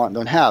result they want and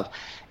don't have.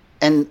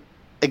 And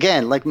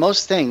again, like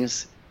most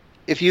things,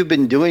 if you've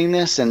been doing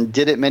this and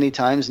did it many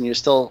times and you're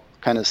still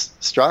kind of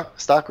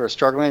stuck or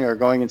struggling or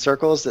going in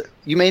circles,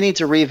 you may need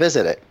to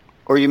revisit it,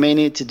 or you may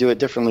need to do it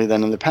differently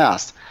than in the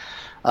past.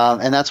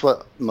 And that's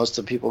what most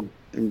of the people,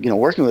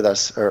 working with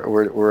us,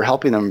 we're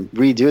helping them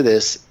redo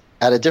this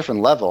at a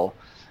different level,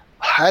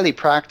 highly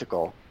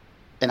practical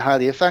and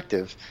highly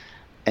effective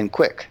and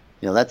quick.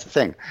 That's the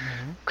thing.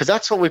 Because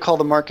that's what we call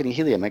the marketing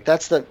helium. Like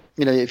that's the,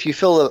 if you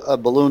fill a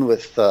balloon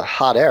with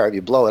hot air, if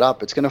you blow it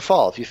up, it's going to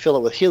fall. If you fill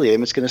it with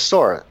helium, it's going to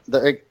soar.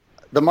 The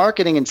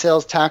marketing and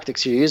sales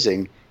tactics you're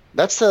using,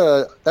 that's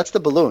the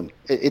balloon.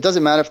 It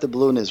doesn't matter if the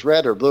balloon is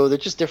red or blue. They're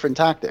just different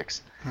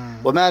tactics.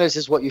 What matters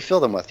is what you fill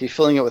them with. You're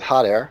filling it with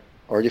hot air,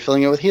 or you're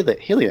filling it with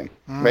helium,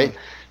 right?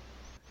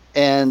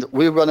 And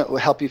we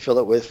help you fill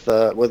it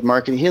with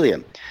marketing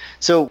helium.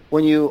 So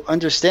when you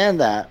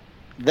understand that,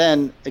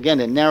 then again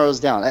it narrows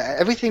down.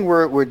 Everything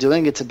we're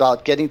doing, it's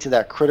about getting to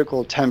that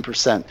critical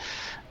 10%,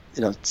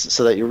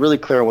 so that you're really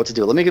clear on what to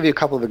do. Let me give you a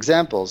couple of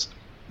examples,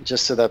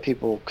 just so that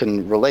people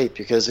can relate,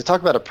 because they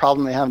talk about a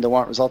problem they have and don't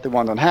want, result they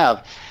want, don't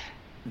have.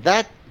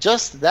 That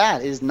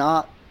is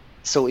not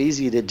so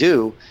easy to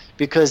do,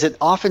 because it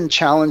often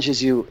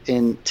challenges you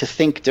to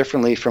think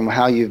differently from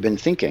how you've been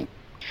thinking.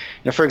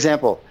 For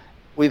example,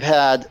 we've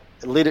had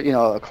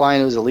a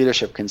client who's a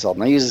leadership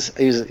consultant. I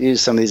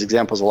use some of these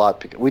examples a lot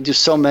because we do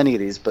so many of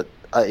these, but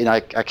I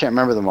can't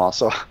remember them all.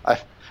 So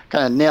I've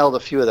kind of nailed a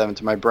few of them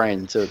into my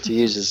brain to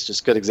use as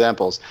just good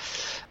examples.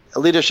 A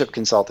leadership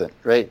consultant,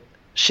 right?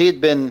 She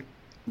had been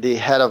the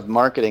head of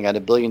marketing at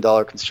a $1 billion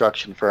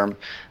construction firm.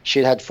 She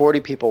had 40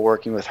 people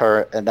working with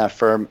her in that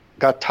firm,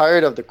 got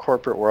tired of the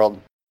corporate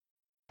world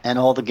and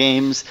all the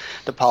games,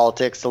 the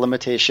politics, the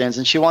limitations,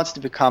 and she wants to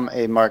become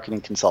a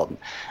marketing consultant.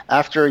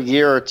 After a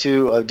year or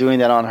two of doing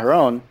that on her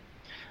own,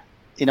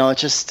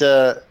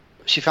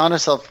 she found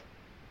herself,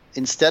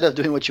 instead of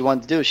doing what she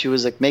wanted to do, she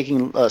was like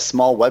making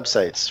small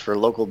websites for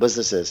local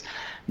businesses.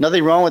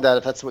 Nothing wrong with that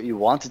if that's what you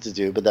wanted to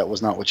do, but that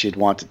was not what she'd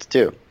wanted to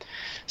do.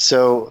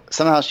 So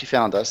somehow she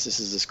found us. This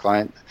is this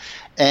client.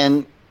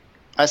 And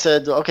I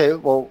said, okay,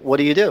 well, what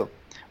do you do?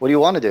 What do you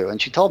want to do?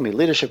 And she told me,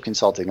 leadership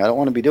consulting. I don't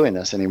want to be doing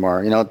this anymore.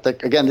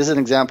 Again, this is an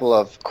example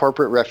of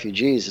corporate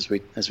refugees,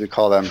 as we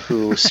call them,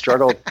 who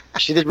struggled.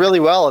 She did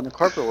really well in the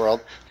corporate world,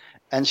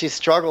 and she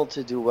struggled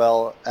to do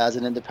well as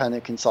an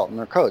independent consultant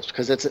or coach,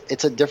 because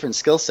it's a different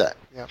skill set.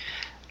 Yep.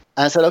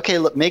 And I said, okay,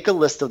 look, make a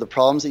list of the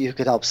problems that you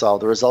could help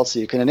solve, the results that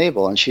you can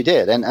enable. And she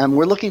did. And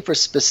we're looking for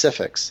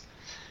specifics,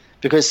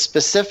 because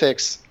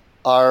specifics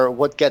are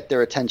what get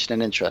their attention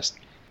and interest.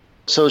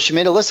 So she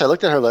made a list. I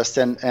looked at her list,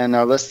 and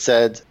our list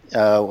said,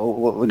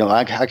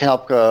 I can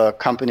help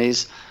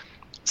companies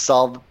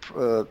solve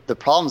the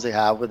problems they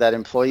have with that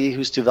employee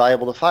who's too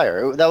valuable to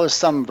fire. That was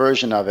some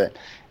version of it.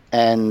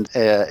 And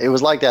it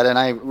was like that, and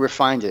I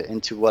refined it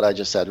into what I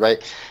just said,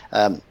 right?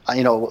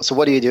 So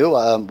what do you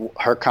do?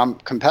 Her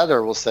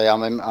competitor will say,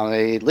 I'm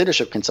a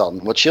leadership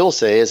consultant. What she'll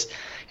say is,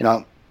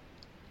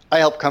 I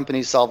help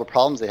companies solve the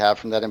problems they have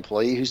from that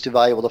employee who's too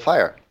valuable to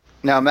fire.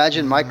 Now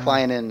imagine my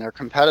client and her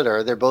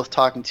competitor, they're both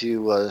talking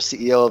to a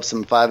CEO of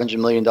some $500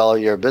 million a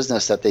year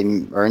business that they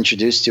are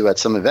introduced to at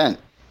some event.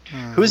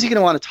 Who's he going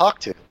to want to talk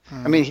to?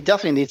 I mean, he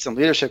definitely needs some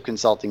leadership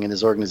consulting in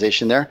his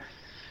organization there.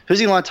 Who's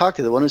he going to want to talk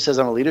to? The one who says,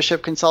 I'm a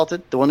leadership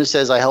consultant? The one who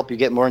says, I help you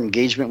get more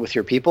engagement with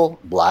your people?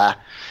 Blah.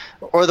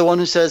 Or the one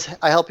who says,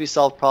 I help you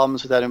solve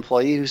problems with that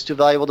employee who's too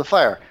valuable to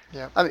fire.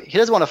 Yep. I mean, he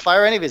doesn't want to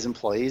fire any of his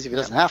employees if he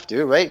doesn't have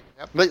to, right?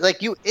 Yep. But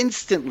like, you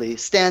instantly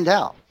stand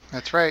out.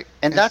 That's right.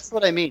 And that's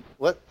what I mean.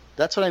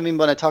 That's what I mean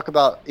when I talk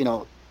about,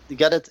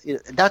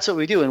 that's what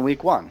we do in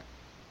week one.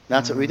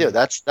 That's what we do.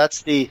 That's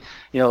the,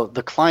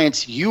 the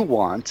clients you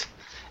want.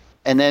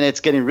 And then it's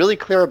getting really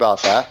clear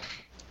about that,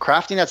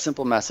 crafting that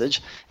simple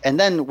message. And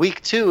then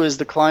week two is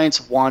the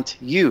clients want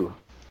you.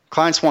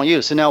 Clients want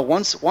you. So now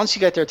once you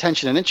get their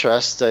attention and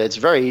interest, it's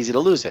very easy to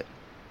lose it,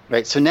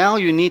 right? So now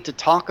you need to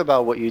talk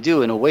about what you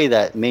do in a way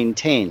that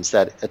maintains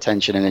that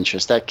attention and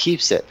interest, that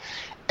keeps it.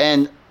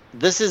 And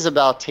this is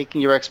about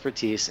taking your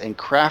expertise and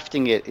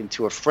crafting it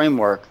into a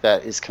framework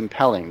that is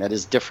compelling, that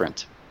is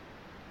different.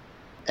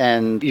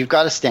 And you've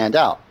got to stand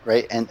out,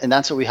 right? And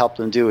that's what we help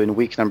them do in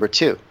week number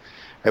 2.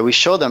 Right? We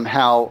show them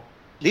how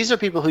these are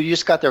people who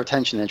just got their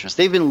attention and interest.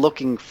 They've been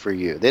looking for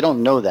you. They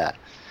don't know that.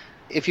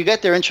 If you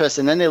get their interest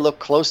and then they look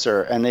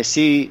closer and they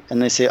see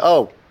and they say,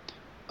 you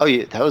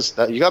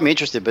got me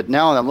interested, but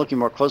now I'm looking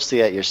more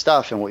closely at your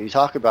stuff and what you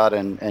talk about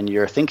and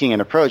your thinking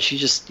and approach. You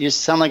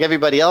just sound like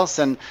everybody else.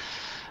 And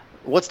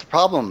what's the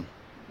problem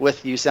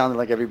with you sounding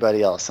like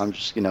everybody else? I'm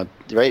just,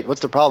 right?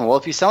 What's the problem? Well,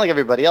 if you sound like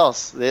everybody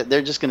else,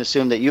 they're just going to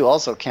assume that you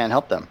also can't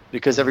help them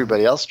because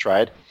everybody else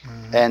tried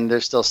and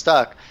they're still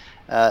stuck.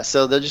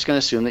 So they're just going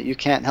to assume that you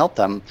can't help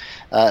them.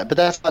 But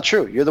that's not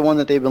true. You're the one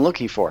that they've been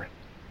looking for.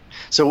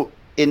 So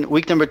in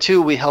week number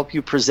 2, we help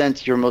you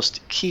present your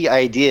most key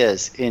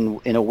ideas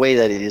in a way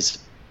that it is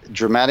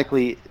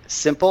dramatically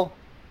simple,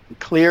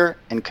 clear,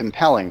 and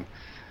compelling,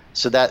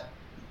 so that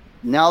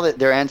now that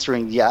they're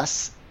answering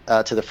yes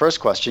to the first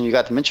question, you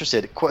got them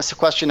interested.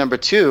 Question number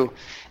 2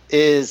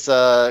 is,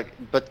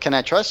 but can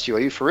I trust you?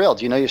 Are you for real?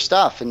 Do you know your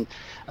stuff? And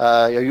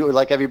are you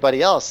like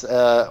everybody else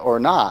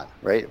or not?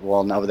 Right?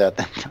 Well, no, the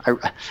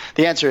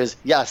answer is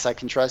yes, I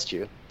can trust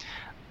you,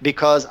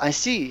 because I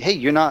see, hey,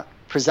 you're not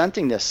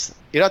presenting this.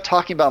 You're not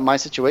talking about my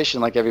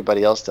situation like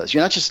everybody else does.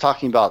 You're not just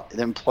talking about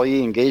the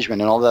employee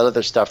engagement and all that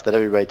other stuff that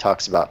everybody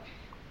talks about.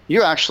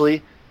 You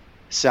actually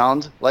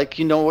sound like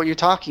you know what you're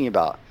talking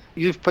about.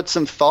 You've put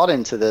some thought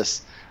into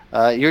this.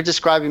 You're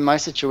describing my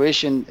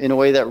situation in a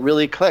way that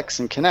really clicks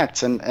and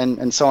connects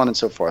and so on and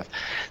so forth.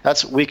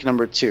 That's week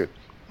number 2.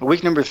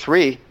 Week number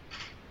 3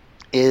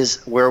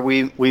 is where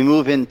we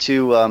move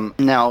into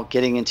now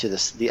getting into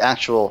the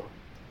actual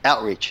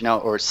outreach now,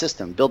 or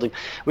system building.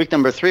 Week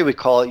number 3, we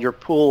call it your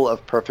pool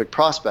of perfect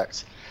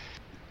prospects.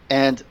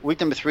 And week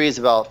number 3 is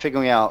about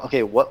figuring out,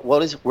 okay,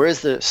 where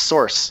is the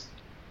source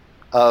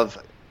of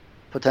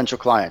potential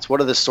clients? What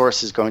are the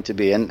sources going to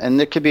be? And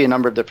there could be a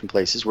number of different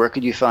places. Where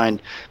could you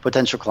find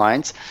potential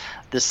clients?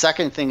 The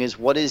second thing is,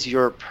 what is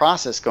your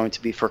process going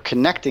to be for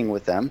connecting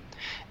with them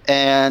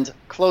and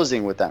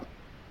closing with them?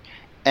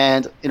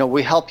 And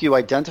we help you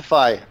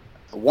identify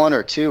 1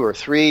 or 2 or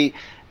 3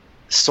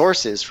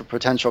 sources for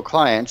potential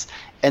clients,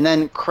 and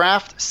then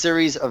craft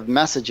series of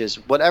messages,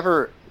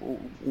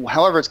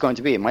 however it's going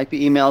to be. It might be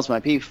emails,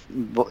 might be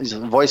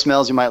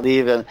voicemails you might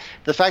leave. And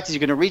the fact is, you're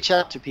going to reach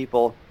out to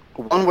people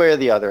one way or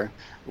the other,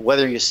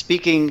 whether you're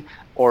speaking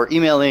or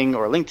emailing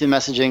or LinkedIn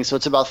messaging. So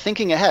it's about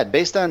thinking ahead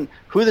based on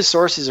who the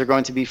sources are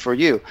going to be for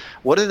you.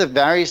 What are the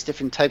various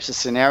different types of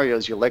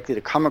scenarios you're likely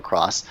to come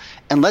across?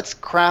 And let's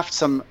craft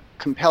some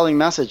compelling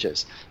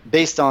messages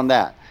based on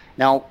that.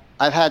 Now,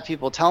 I've had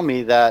people tell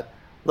me that,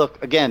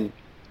 look, again,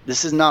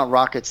 this is not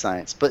rocket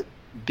science, but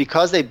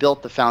because they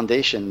built the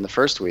foundation in the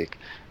first week,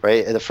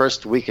 right, the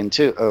first week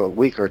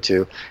or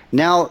two,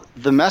 now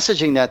the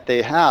messaging that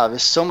they have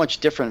is so much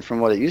different from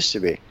what it used to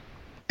be,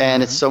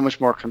 and it's so much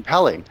more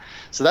compelling.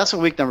 So that's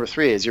what week number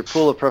 3 is, your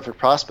pool of perfect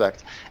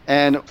prospect.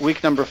 And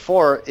week number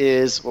 4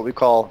 is what we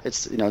call,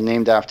 it's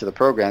named after the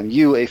program,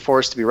 You, a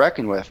Force to be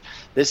Reckoned with.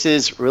 This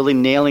is really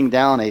nailing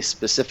down a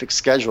specific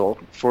schedule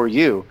for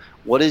you.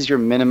 What is your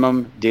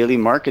minimum daily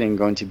marketing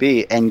going to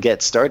be, and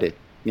get started?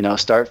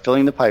 Start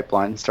filling the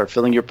pipeline, start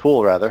filling your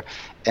pool rather,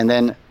 and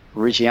then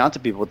reaching out to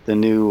people with the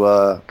new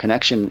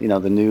connection,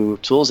 the new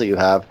tools that you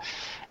have.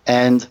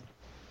 And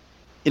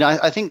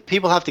I think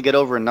people have to get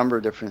over a number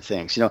of different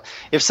things.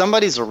 If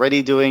somebody's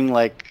already doing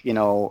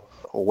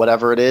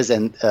whatever it is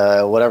and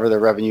whatever their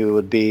revenue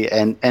would be,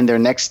 and their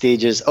next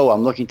stage is,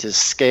 I'm looking to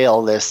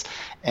scale this.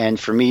 And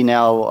for me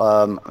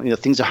now,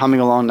 things are humming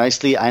along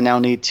nicely. I now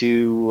need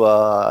to,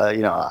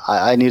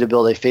 I need to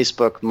build a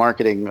Facebook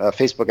marketing,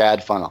 Facebook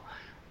ad funnel.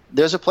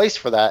 There's a place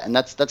for that, and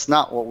that's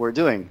not what we're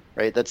doing,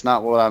 right? That's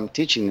not what I'm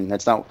teaching.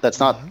 That's not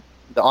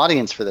the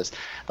audience for this.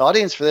 The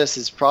audience for this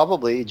is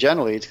probably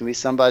generally it's going to be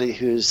somebody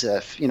who's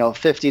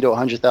 $50,000 to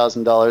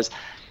 $100,000,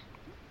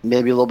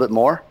 maybe a little bit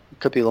more.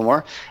 Could be a little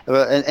more,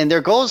 and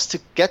their goal is to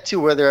get to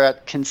where they're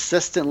at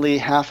consistently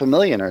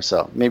 $500,000 or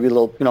so, maybe a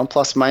little,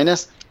 plus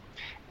minus.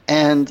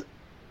 And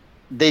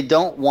they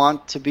don't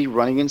want to be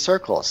running in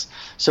circles.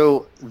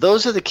 So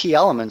those are the key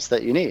elements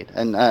that you need.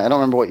 And I don't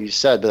remember what you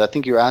said, but I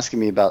think you were asking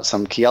me about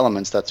some key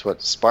elements. That's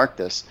what sparked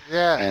this.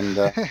 Yeah. And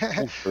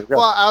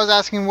well, I was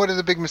asking what are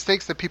the big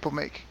mistakes that people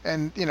make,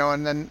 and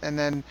and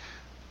then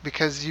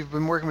because you've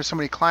been working with so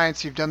many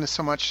clients, you've done this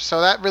so much.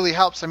 So that really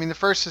helps. I mean, the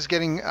first is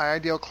getting an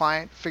ideal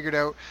client, figured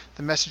out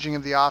the messaging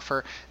of the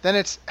offer. Then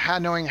it's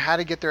knowing how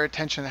to get their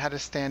attention, how to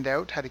stand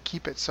out, how to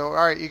keep it. So,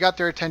 all right, you got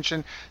their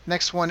attention.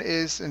 Next one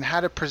is and how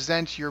to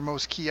present your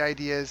most key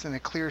ideas in a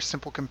clear,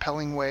 simple,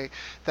 compelling way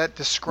that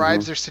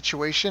describes their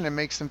situation and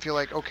makes them feel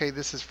like, okay,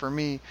 this is for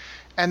me.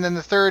 And then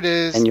the third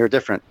is... And you're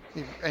different.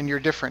 And you're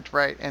different,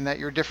 right? And that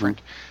you're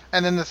different.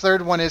 And then the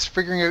third one is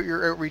figuring out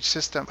your outreach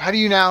system. How do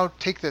you now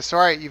take this? All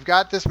right, you've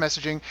got this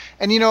messaging.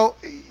 And,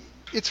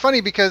 it's funny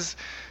because...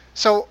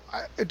 So,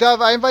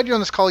 Dov, I invite you on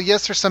this call.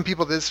 Yes, there's some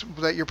people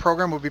that your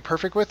program would be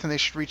perfect with, and they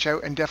should reach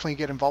out and definitely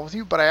get involved with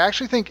you. But I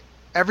actually think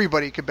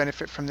everybody could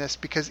benefit from this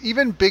because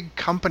even big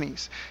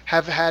companies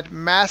have had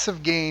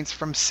massive gains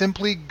from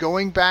simply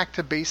going back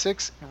to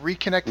basics,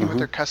 reconnecting with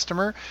their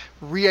customer,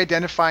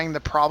 re-identifying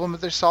the problem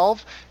that they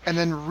solve, and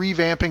then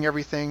revamping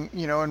everything,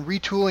 and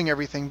retooling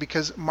everything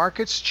because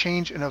markets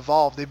change and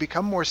evolve. They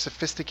become more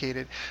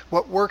sophisticated.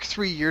 What worked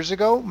 3 years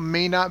ago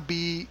may not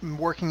be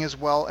working as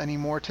well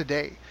anymore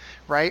today.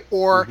 Right?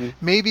 Or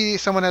maybe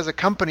someone has a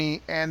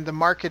company and the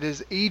market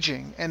is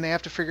aging and they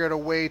have to figure out a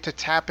way to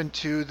tap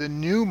into the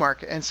new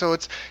market. And so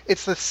it's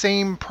the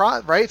same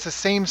right? It's the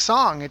same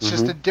song. It's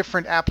just a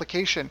different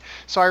application.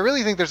 So I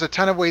really think there's a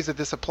ton of ways that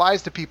this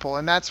applies to people.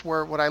 And that's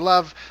where what I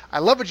love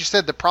what you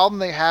said, the problem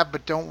they have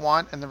but don't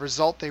want and the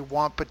result they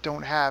want but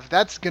don't have.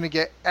 That's going to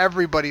get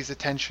everybody's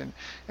attention.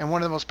 And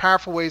one of the most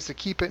powerful ways to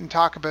keep it and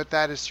talk about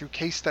that is through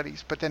case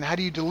studies. But then how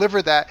do you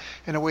deliver that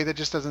in a way that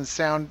just doesn't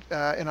sound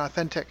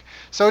inauthentic?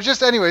 So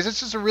anyways, it's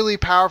just a really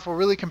powerful,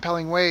 really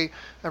compelling way,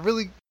 a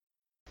really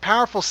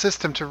powerful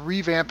system to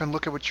revamp and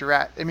look at what you're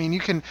at. I mean,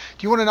 do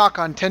you want to knock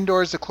on 10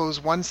 doors to close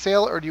one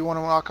sale, or do you want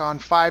to knock on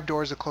 5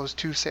 doors to close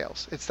 2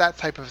 sales? It's that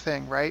type of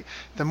thing, right?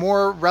 The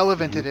more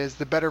relevant it is,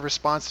 the better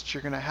response that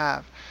you're going to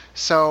have.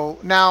 So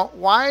now,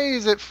 why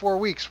is it 4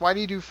 weeks? Why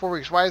do you do 4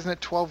 weeks? Why isn't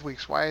it 12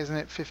 weeks? Why isn't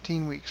it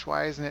 15 weeks?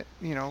 Why isn't it,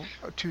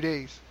 2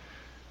 days?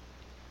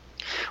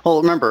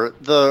 Well, remember,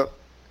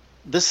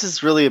 this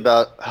is really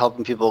about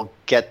helping people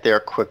get there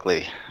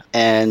quickly.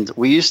 And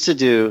we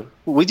do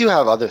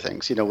have other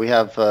things.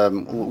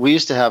 We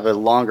used to have a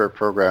longer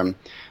program,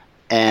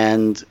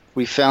 and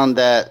we found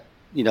that,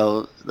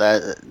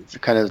 that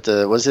kind of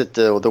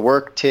the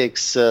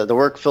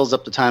work fills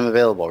up the time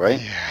available, right?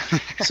 Yeah.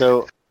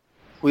 So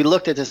we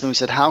looked at this and we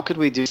said, how could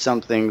we do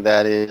something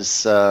that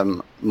is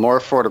more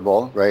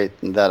affordable, right?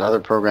 That other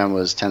program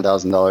was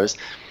 $10,000.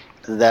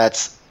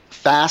 That's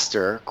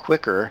faster,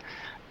 quicker,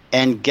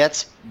 and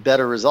gets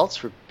better results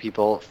for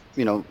people,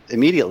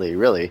 immediately,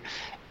 really.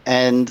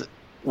 And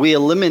we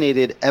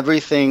eliminated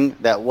everything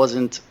that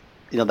wasn't,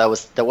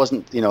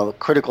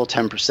 critical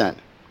 10%,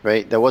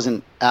 right? That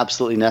wasn't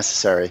absolutely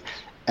necessary.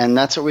 And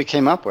that's what we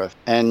came up with.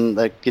 And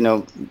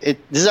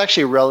this is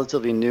actually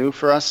relatively new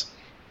for us.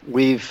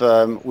 We've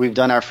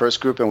done our first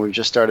group and we've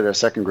just started our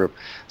second group.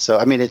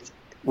 So,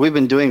 we've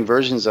been doing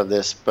versions of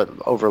this, but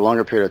over a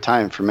longer period of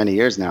time for many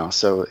years now.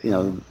 So,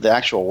 the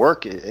actual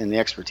work and the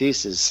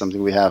expertise is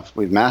something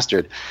we've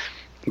mastered.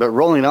 But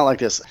rolling it out like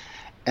this,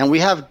 and we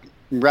have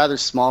rather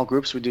small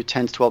groups. We do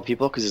 10 to 12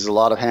 people because there's a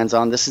lot of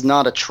hands-on. This is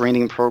not a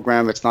training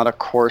program. It's not a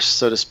course,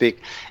 so to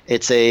speak.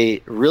 It's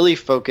a really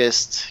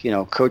focused,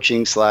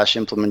 coaching /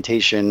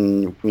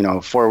 implementation,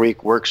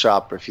 4-week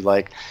workshop, if you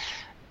like.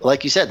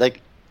 Like you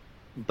said,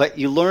 but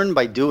you learn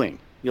by doing.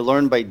 You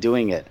learn by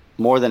doing it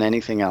more than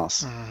anything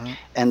else.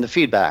 And the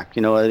feedback,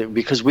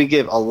 because we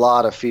give a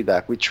lot of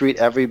feedback. We treat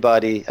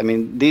everybody.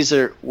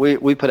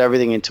 We put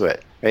everything into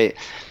it, right?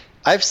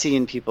 I've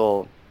seen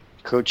people,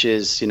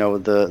 coaches,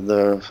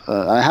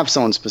 I have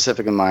someone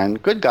specific in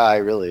mind. Good guy,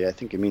 really. I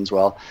think he means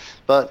well.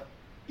 But,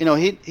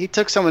 he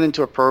took someone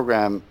into a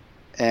program,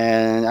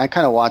 and I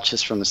kind of watched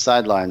this from the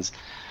sidelines.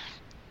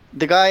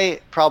 The guy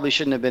probably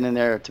shouldn't have been in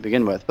there to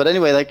begin with. But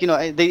anyway,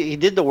 he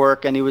did the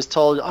work and he was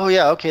told, oh,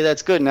 yeah, okay,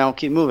 that's good. Now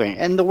keep moving.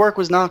 And the work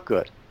was not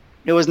good.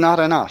 It was not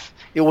enough.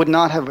 It would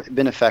not have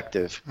been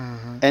effective.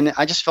 And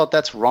I just felt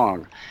that's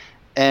wrong.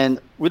 And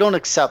we don't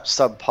accept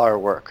subpar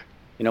work.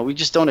 We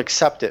just don't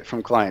accept it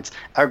from clients.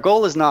 Our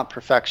goal is not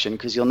perfection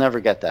because you'll never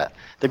get that.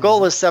 The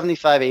goal is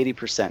 75,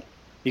 80%.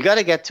 You got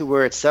to get to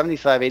where it's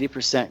 75,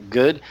 80%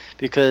 good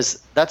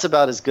because that's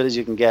about as good as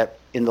you can get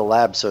in the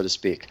lab, so to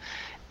speak.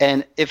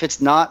 And if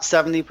it's not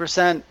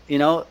 70%,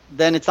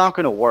 then it's not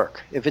going to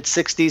work. If it's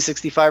 60,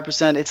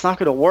 65%, it's not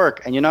going to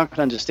work, and you're not going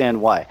to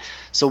understand why.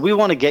 So we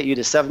want to get you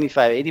to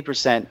 75,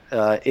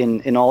 80%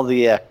 in all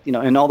the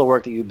in all the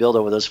work that you build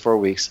over those 4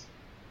 weeks.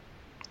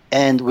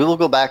 And we will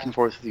go back and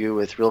forth with you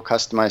with real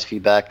customized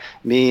feedback,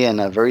 me and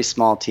a very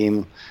small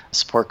team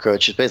support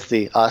coach. It's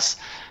basically us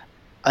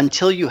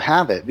until you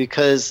have it,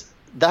 because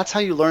that's how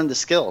you learn the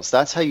skills.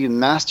 That's how you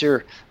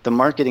master the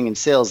marketing and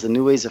sales, the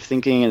new ways of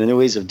thinking and the new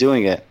ways of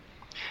doing it.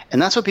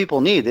 And that's what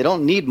people need. They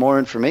don't need more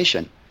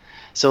information.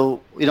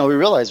 So, we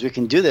realize we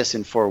can do this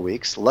in 4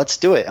 weeks. Let's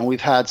do it. And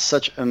we've had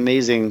such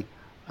amazing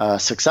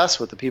success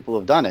with the people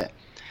who've done it.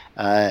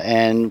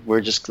 And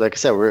we're just, like I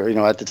said, we're,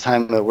 at the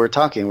time that we're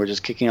talking, we're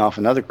just kicking off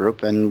another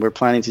group, and we're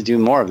planning to do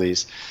more of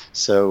these.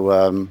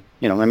 So,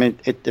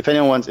 if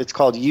anyone's, it's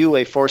called You,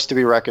 A Force to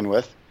be Reckoned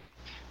With.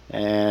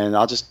 And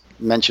I'll just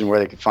mention where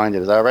they can find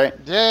it. Is that right?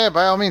 Yeah,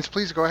 by all means,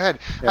 please go ahead.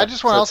 Yeah. I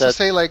just want to also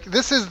say, like,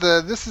 this is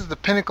the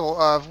pinnacle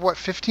of what,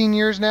 15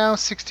 years now,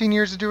 16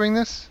 years of doing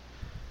this.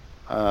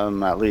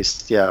 At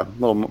least, yeah, a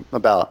little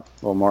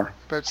more.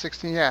 About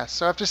 16, yeah.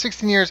 So after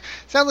 16 years,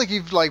 it sounds like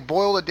you've like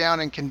boiled it down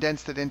and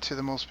condensed it into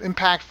the most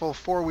impactful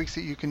 4 weeks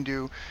that you can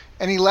do.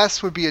 Any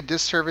less would be a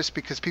disservice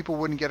because people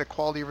wouldn't get a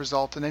quality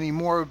result, and any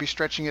more would be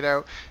stretching it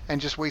out and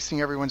just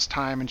wasting everyone's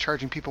time and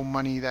charging people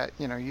money that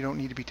you don't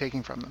need to be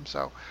taking from them.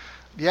 So,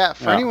 yeah,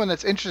 for anyone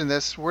that's interested in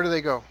this, where do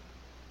they go?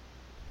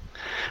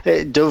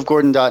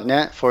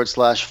 dovegordon.net/force,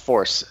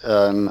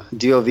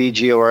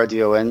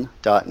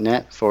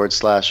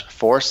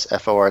 dovgordon.net/force,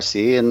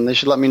 FORC, and they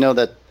should let me know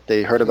that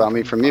they heard about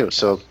me from you,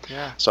 so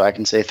I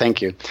can say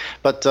thank you.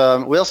 But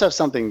we also have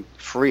something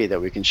free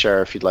that we can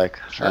share if you'd like,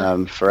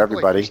 for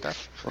everybody.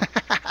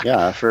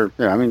 Yeah,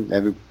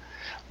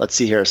 let's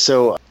see here.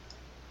 So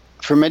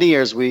for many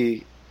years,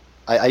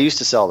 I used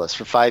to sell this.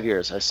 For 5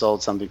 years, I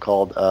sold something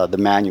called The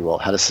Manual,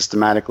 How to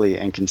Systematically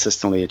and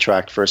Consistently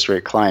Attract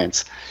First-Rate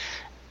Clients.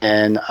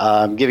 And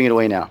I'm giving it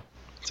away now.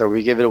 So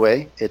we give it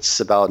away. It's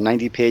about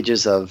 90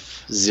 pages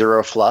of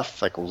zero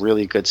fluff, like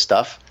really good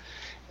stuff.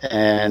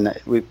 And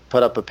we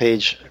put up a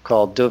page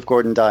called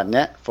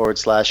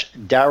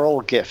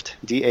dovegordon.net/Daryl Gift,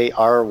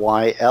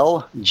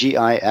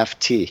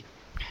 DARYLGIFT,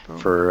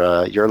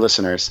 for your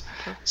listeners.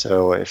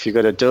 So if you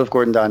go to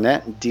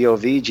dovegordon.net,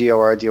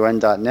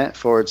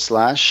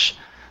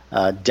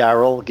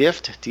 dovgordon.net/Daryl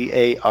Gift,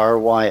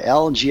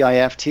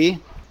 DARYLGIFT,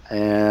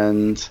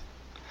 and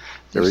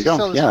there we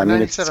go. Yeah, I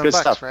mean, it's good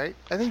stuff, right?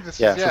 I think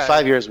this is, for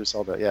 5 years we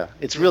sold it. Yeah,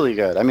 it's really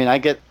good. I mean, I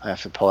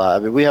have to pull out. I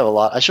mean, we have a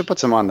lot. I should put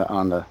some on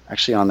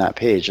that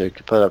page. I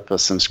could put up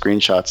some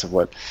screenshots of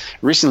what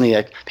recently.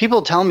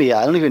 People tell me,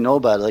 I don't even know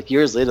about it. Like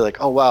years later,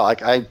 like, oh wow,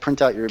 like I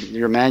print out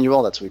your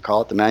manual. That's what we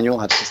call it, the manual,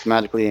 how to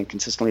systematically and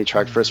consistently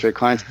attract first-rate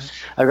clients.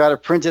 I've got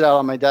it printed out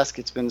on my desk.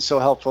 It's been so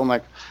helpful. I'm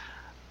like,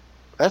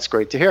 that's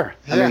great to hear.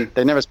 Yeah. I mean,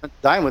 they never spent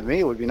time with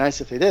me. It would be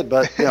nice if they did,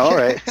 but all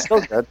right, it's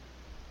still good.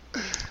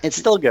 It's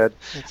still good.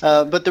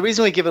 But the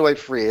reason we give it away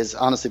free is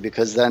honestly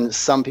because then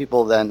some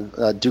people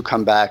do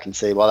come back and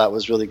say, well, that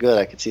was really good.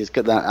 I could see it's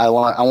good. Then I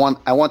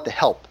want the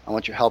help. I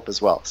want your help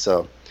as well.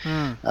 So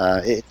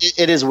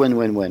it is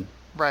win-win-win.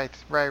 Right.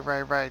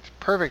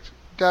 Perfect.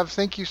 Dov,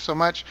 thank you so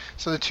much.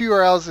 So the two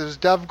URLs is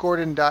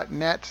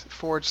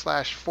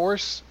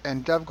dovegordon.net/force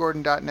and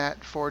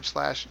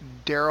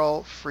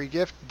dovegordon.net/Daryl free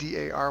gift,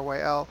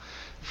 DARYL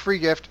free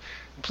gift.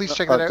 Please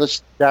check that out.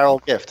 Daryl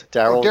Gift.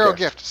 Daryl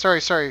Gift. Sorry.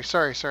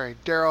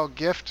 Daryl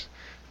Gift.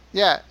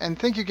 Yeah, and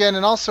thank you again.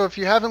 And also, if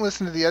you haven't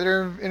listened to the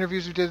other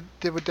interviews we did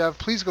with Dov,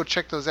 please go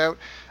check those out.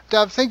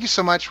 Dov, thank you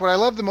so much. What I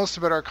love the most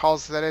about our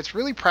calls is that it's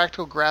really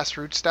practical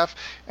grassroots stuff.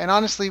 And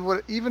honestly,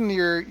 even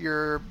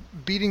you're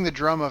beating the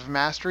drum of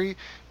mastery,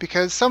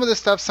 because some of this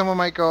stuff, someone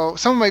might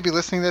be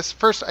listening to this.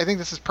 First, I think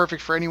this is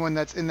perfect for anyone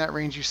that's in that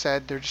range you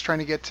said. They're just trying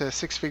to get to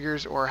 6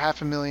 figures or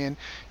 $500,000,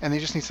 and they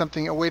just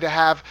need a way to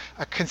have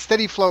a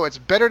steady flow. It's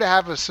better to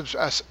have be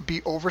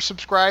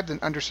oversubscribed than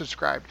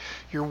undersubscribed.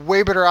 You're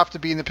way better off to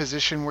be in the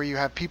position where you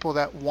have people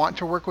that want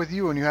to work with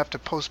you and you have to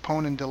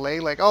postpone and delay,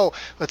 like, oh,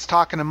 let's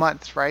talk in a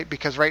month, right?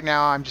 Because right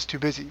now I'm just too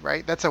busy,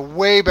 right? That's a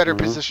way better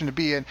position to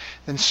be in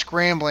than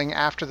scrambling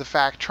after the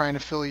fact trying to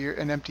fill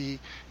an empty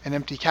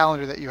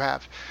calendar that you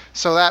have.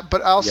 So that,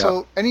 but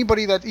also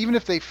anybody that, even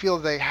if they feel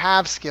they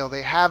have skill,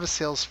 they have a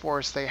sales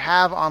force, they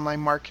have online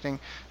marketing,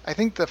 I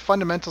think the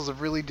fundamentals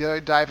of really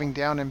diving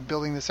down and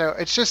building this out,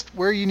 it's just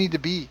where you need to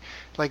be.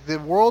 Like the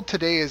world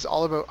today is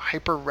all about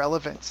hyper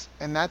relevance,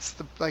 and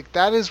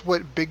that is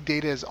what big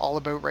data is all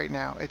about right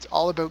now. It's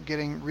all about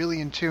getting really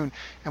in tune.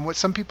 And what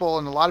some people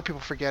and a lot of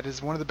people forget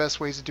is one of the best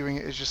ways of doing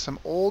it is just some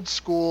old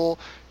school,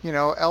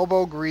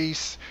 elbow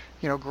grease,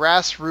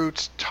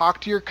 grassroots,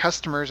 talk to your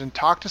customers and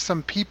talk to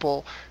some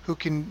people who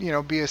can,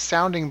 be a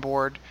sounding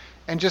board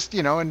and just,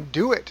 and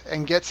do it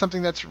and get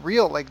something that's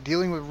real, like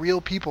dealing with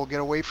real people, get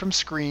away from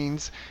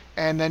screens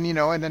and then,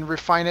 and then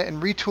refine it and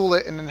retool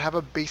it and then have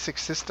a basic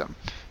system.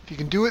 If you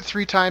can do it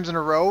 3 times in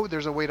a row,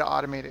 there's a way to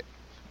automate it.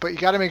 But you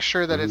got to make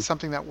sure that it's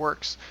something that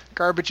works.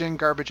 Garbage in,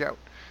 garbage out.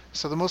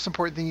 So the most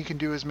important thing you can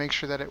do is make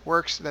sure that it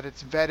works, that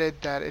it's vetted,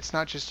 that it's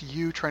not just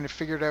you trying to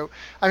figure it out.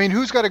 I mean,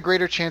 who's got a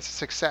greater chance of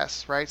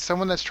success, right?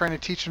 Someone that's trying to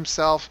teach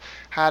himself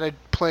how to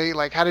play,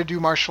 like how to do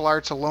martial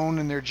arts alone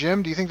in their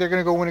gym. Do you think they're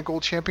going to go win a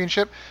gold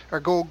championship or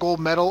gold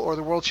medal or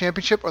the world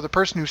championship, or the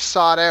person who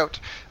sought out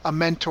a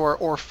mentor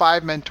or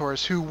 5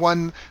 mentors who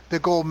won the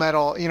gold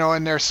medal,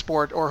 in their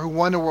sport, or who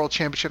won a world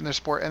championship in their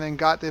sport and then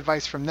got the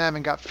advice from them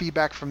and got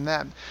feedback from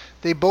them?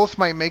 They both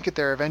might make it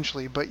there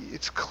eventually, but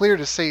it's clear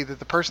to see that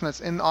the person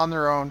that's on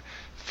their own,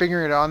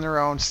 figuring it out on their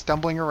own,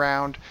 stumbling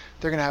around,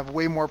 they're going to have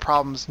way more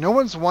problems. No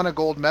one's won a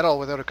gold medal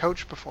without a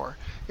coach before.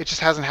 It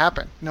just hasn't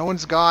happened. No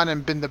one's gone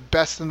and been the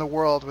best in the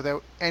world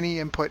without any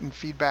input and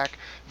feedback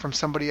from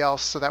somebody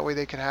else, so that way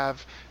they can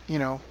have,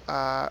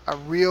 a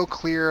real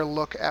clear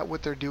look at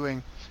what they're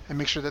doing and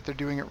make sure that they're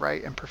doing it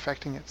right and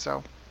perfecting it.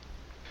 So,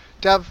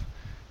 Dev,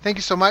 thank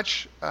you so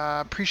much.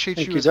 Appreciate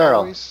Thank you you, as Daryl.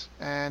 always.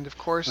 And of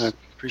course, I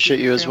appreciate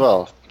give you your as family-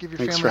 well. Give your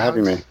Thanks family for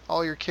having hugs, me.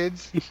 all your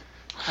kids.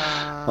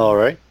 All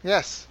right.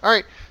 Yes. All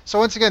right. So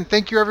once again,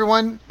 thank you,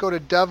 everyone. Go to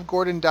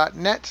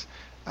dovegordon.net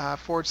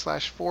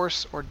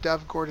 /force or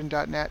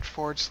dovegordon.net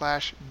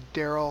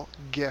 /Daryl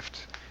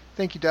Gift.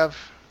 Thank you,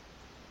 Dove.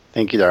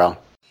 Thank you, Daryl.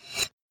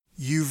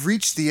 You've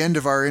reached the end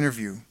of our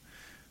interview.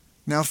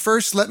 Now,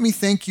 first, let me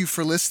thank you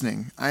for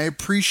listening. I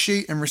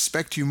appreciate and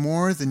respect you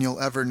more than you'll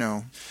ever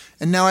know.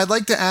 And now I'd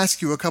like to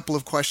ask you a couple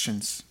of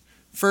questions.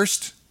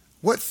 First,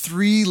 what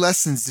 3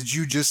 lessons did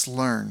you just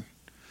learn?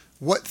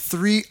 What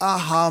 3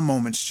 aha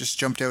moments just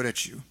jumped out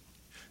at you?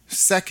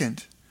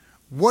 Second,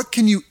 what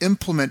can you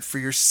implement for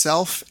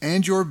yourself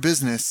and your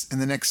business in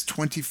the next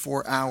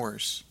 24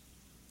 hours?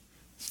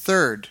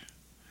 Third,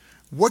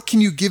 what can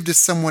you give to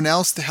someone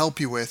else to help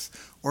you with,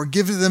 or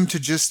give to them to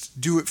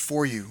just do it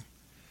for you?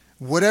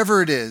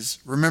 Whatever it is,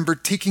 remember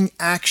taking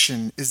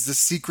action is the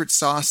secret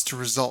sauce to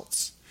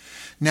results.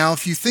 Now,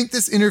 if you think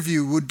this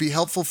interview would be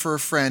helpful for a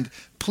friend,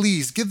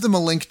 please give them a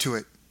link to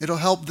it. It'll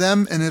help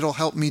them and it'll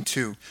help me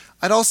too.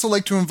 I'd also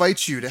like to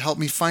invite you to help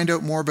me find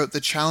out more about the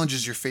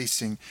challenges you're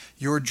facing,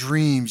 your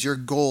dreams, your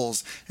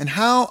goals, and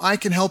how I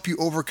can help you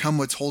overcome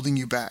what's holding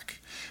you back.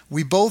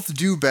 We both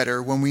do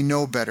better when we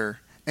know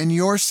better, and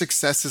your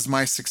success is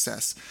my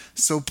success.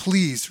 So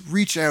please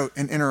reach out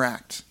and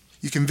interact.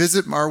 You can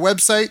visit our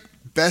website,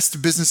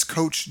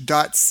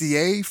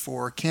 bestbusinesscoach.ca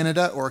for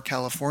Canada or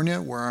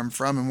California, where I'm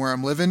from and where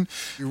I'm living.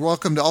 You're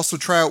welcome to also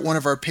try out one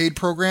of our paid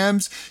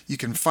programs. You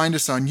can find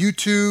us on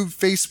YouTube,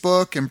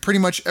 Facebook, and pretty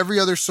much every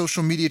other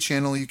social media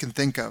channel you can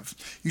think of.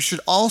 You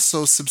should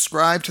also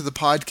subscribe to the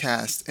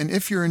podcast, and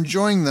if you're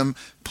enjoying them,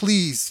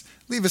 please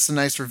leave us a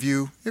nice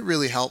review. It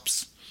really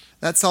helps.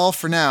 That's all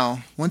for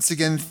now. Once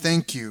again,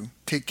 thank you.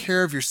 Take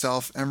care of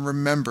yourself, and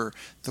remember,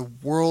 the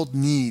world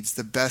needs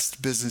the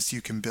best business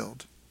you can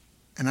build.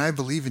 And I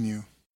believe in you.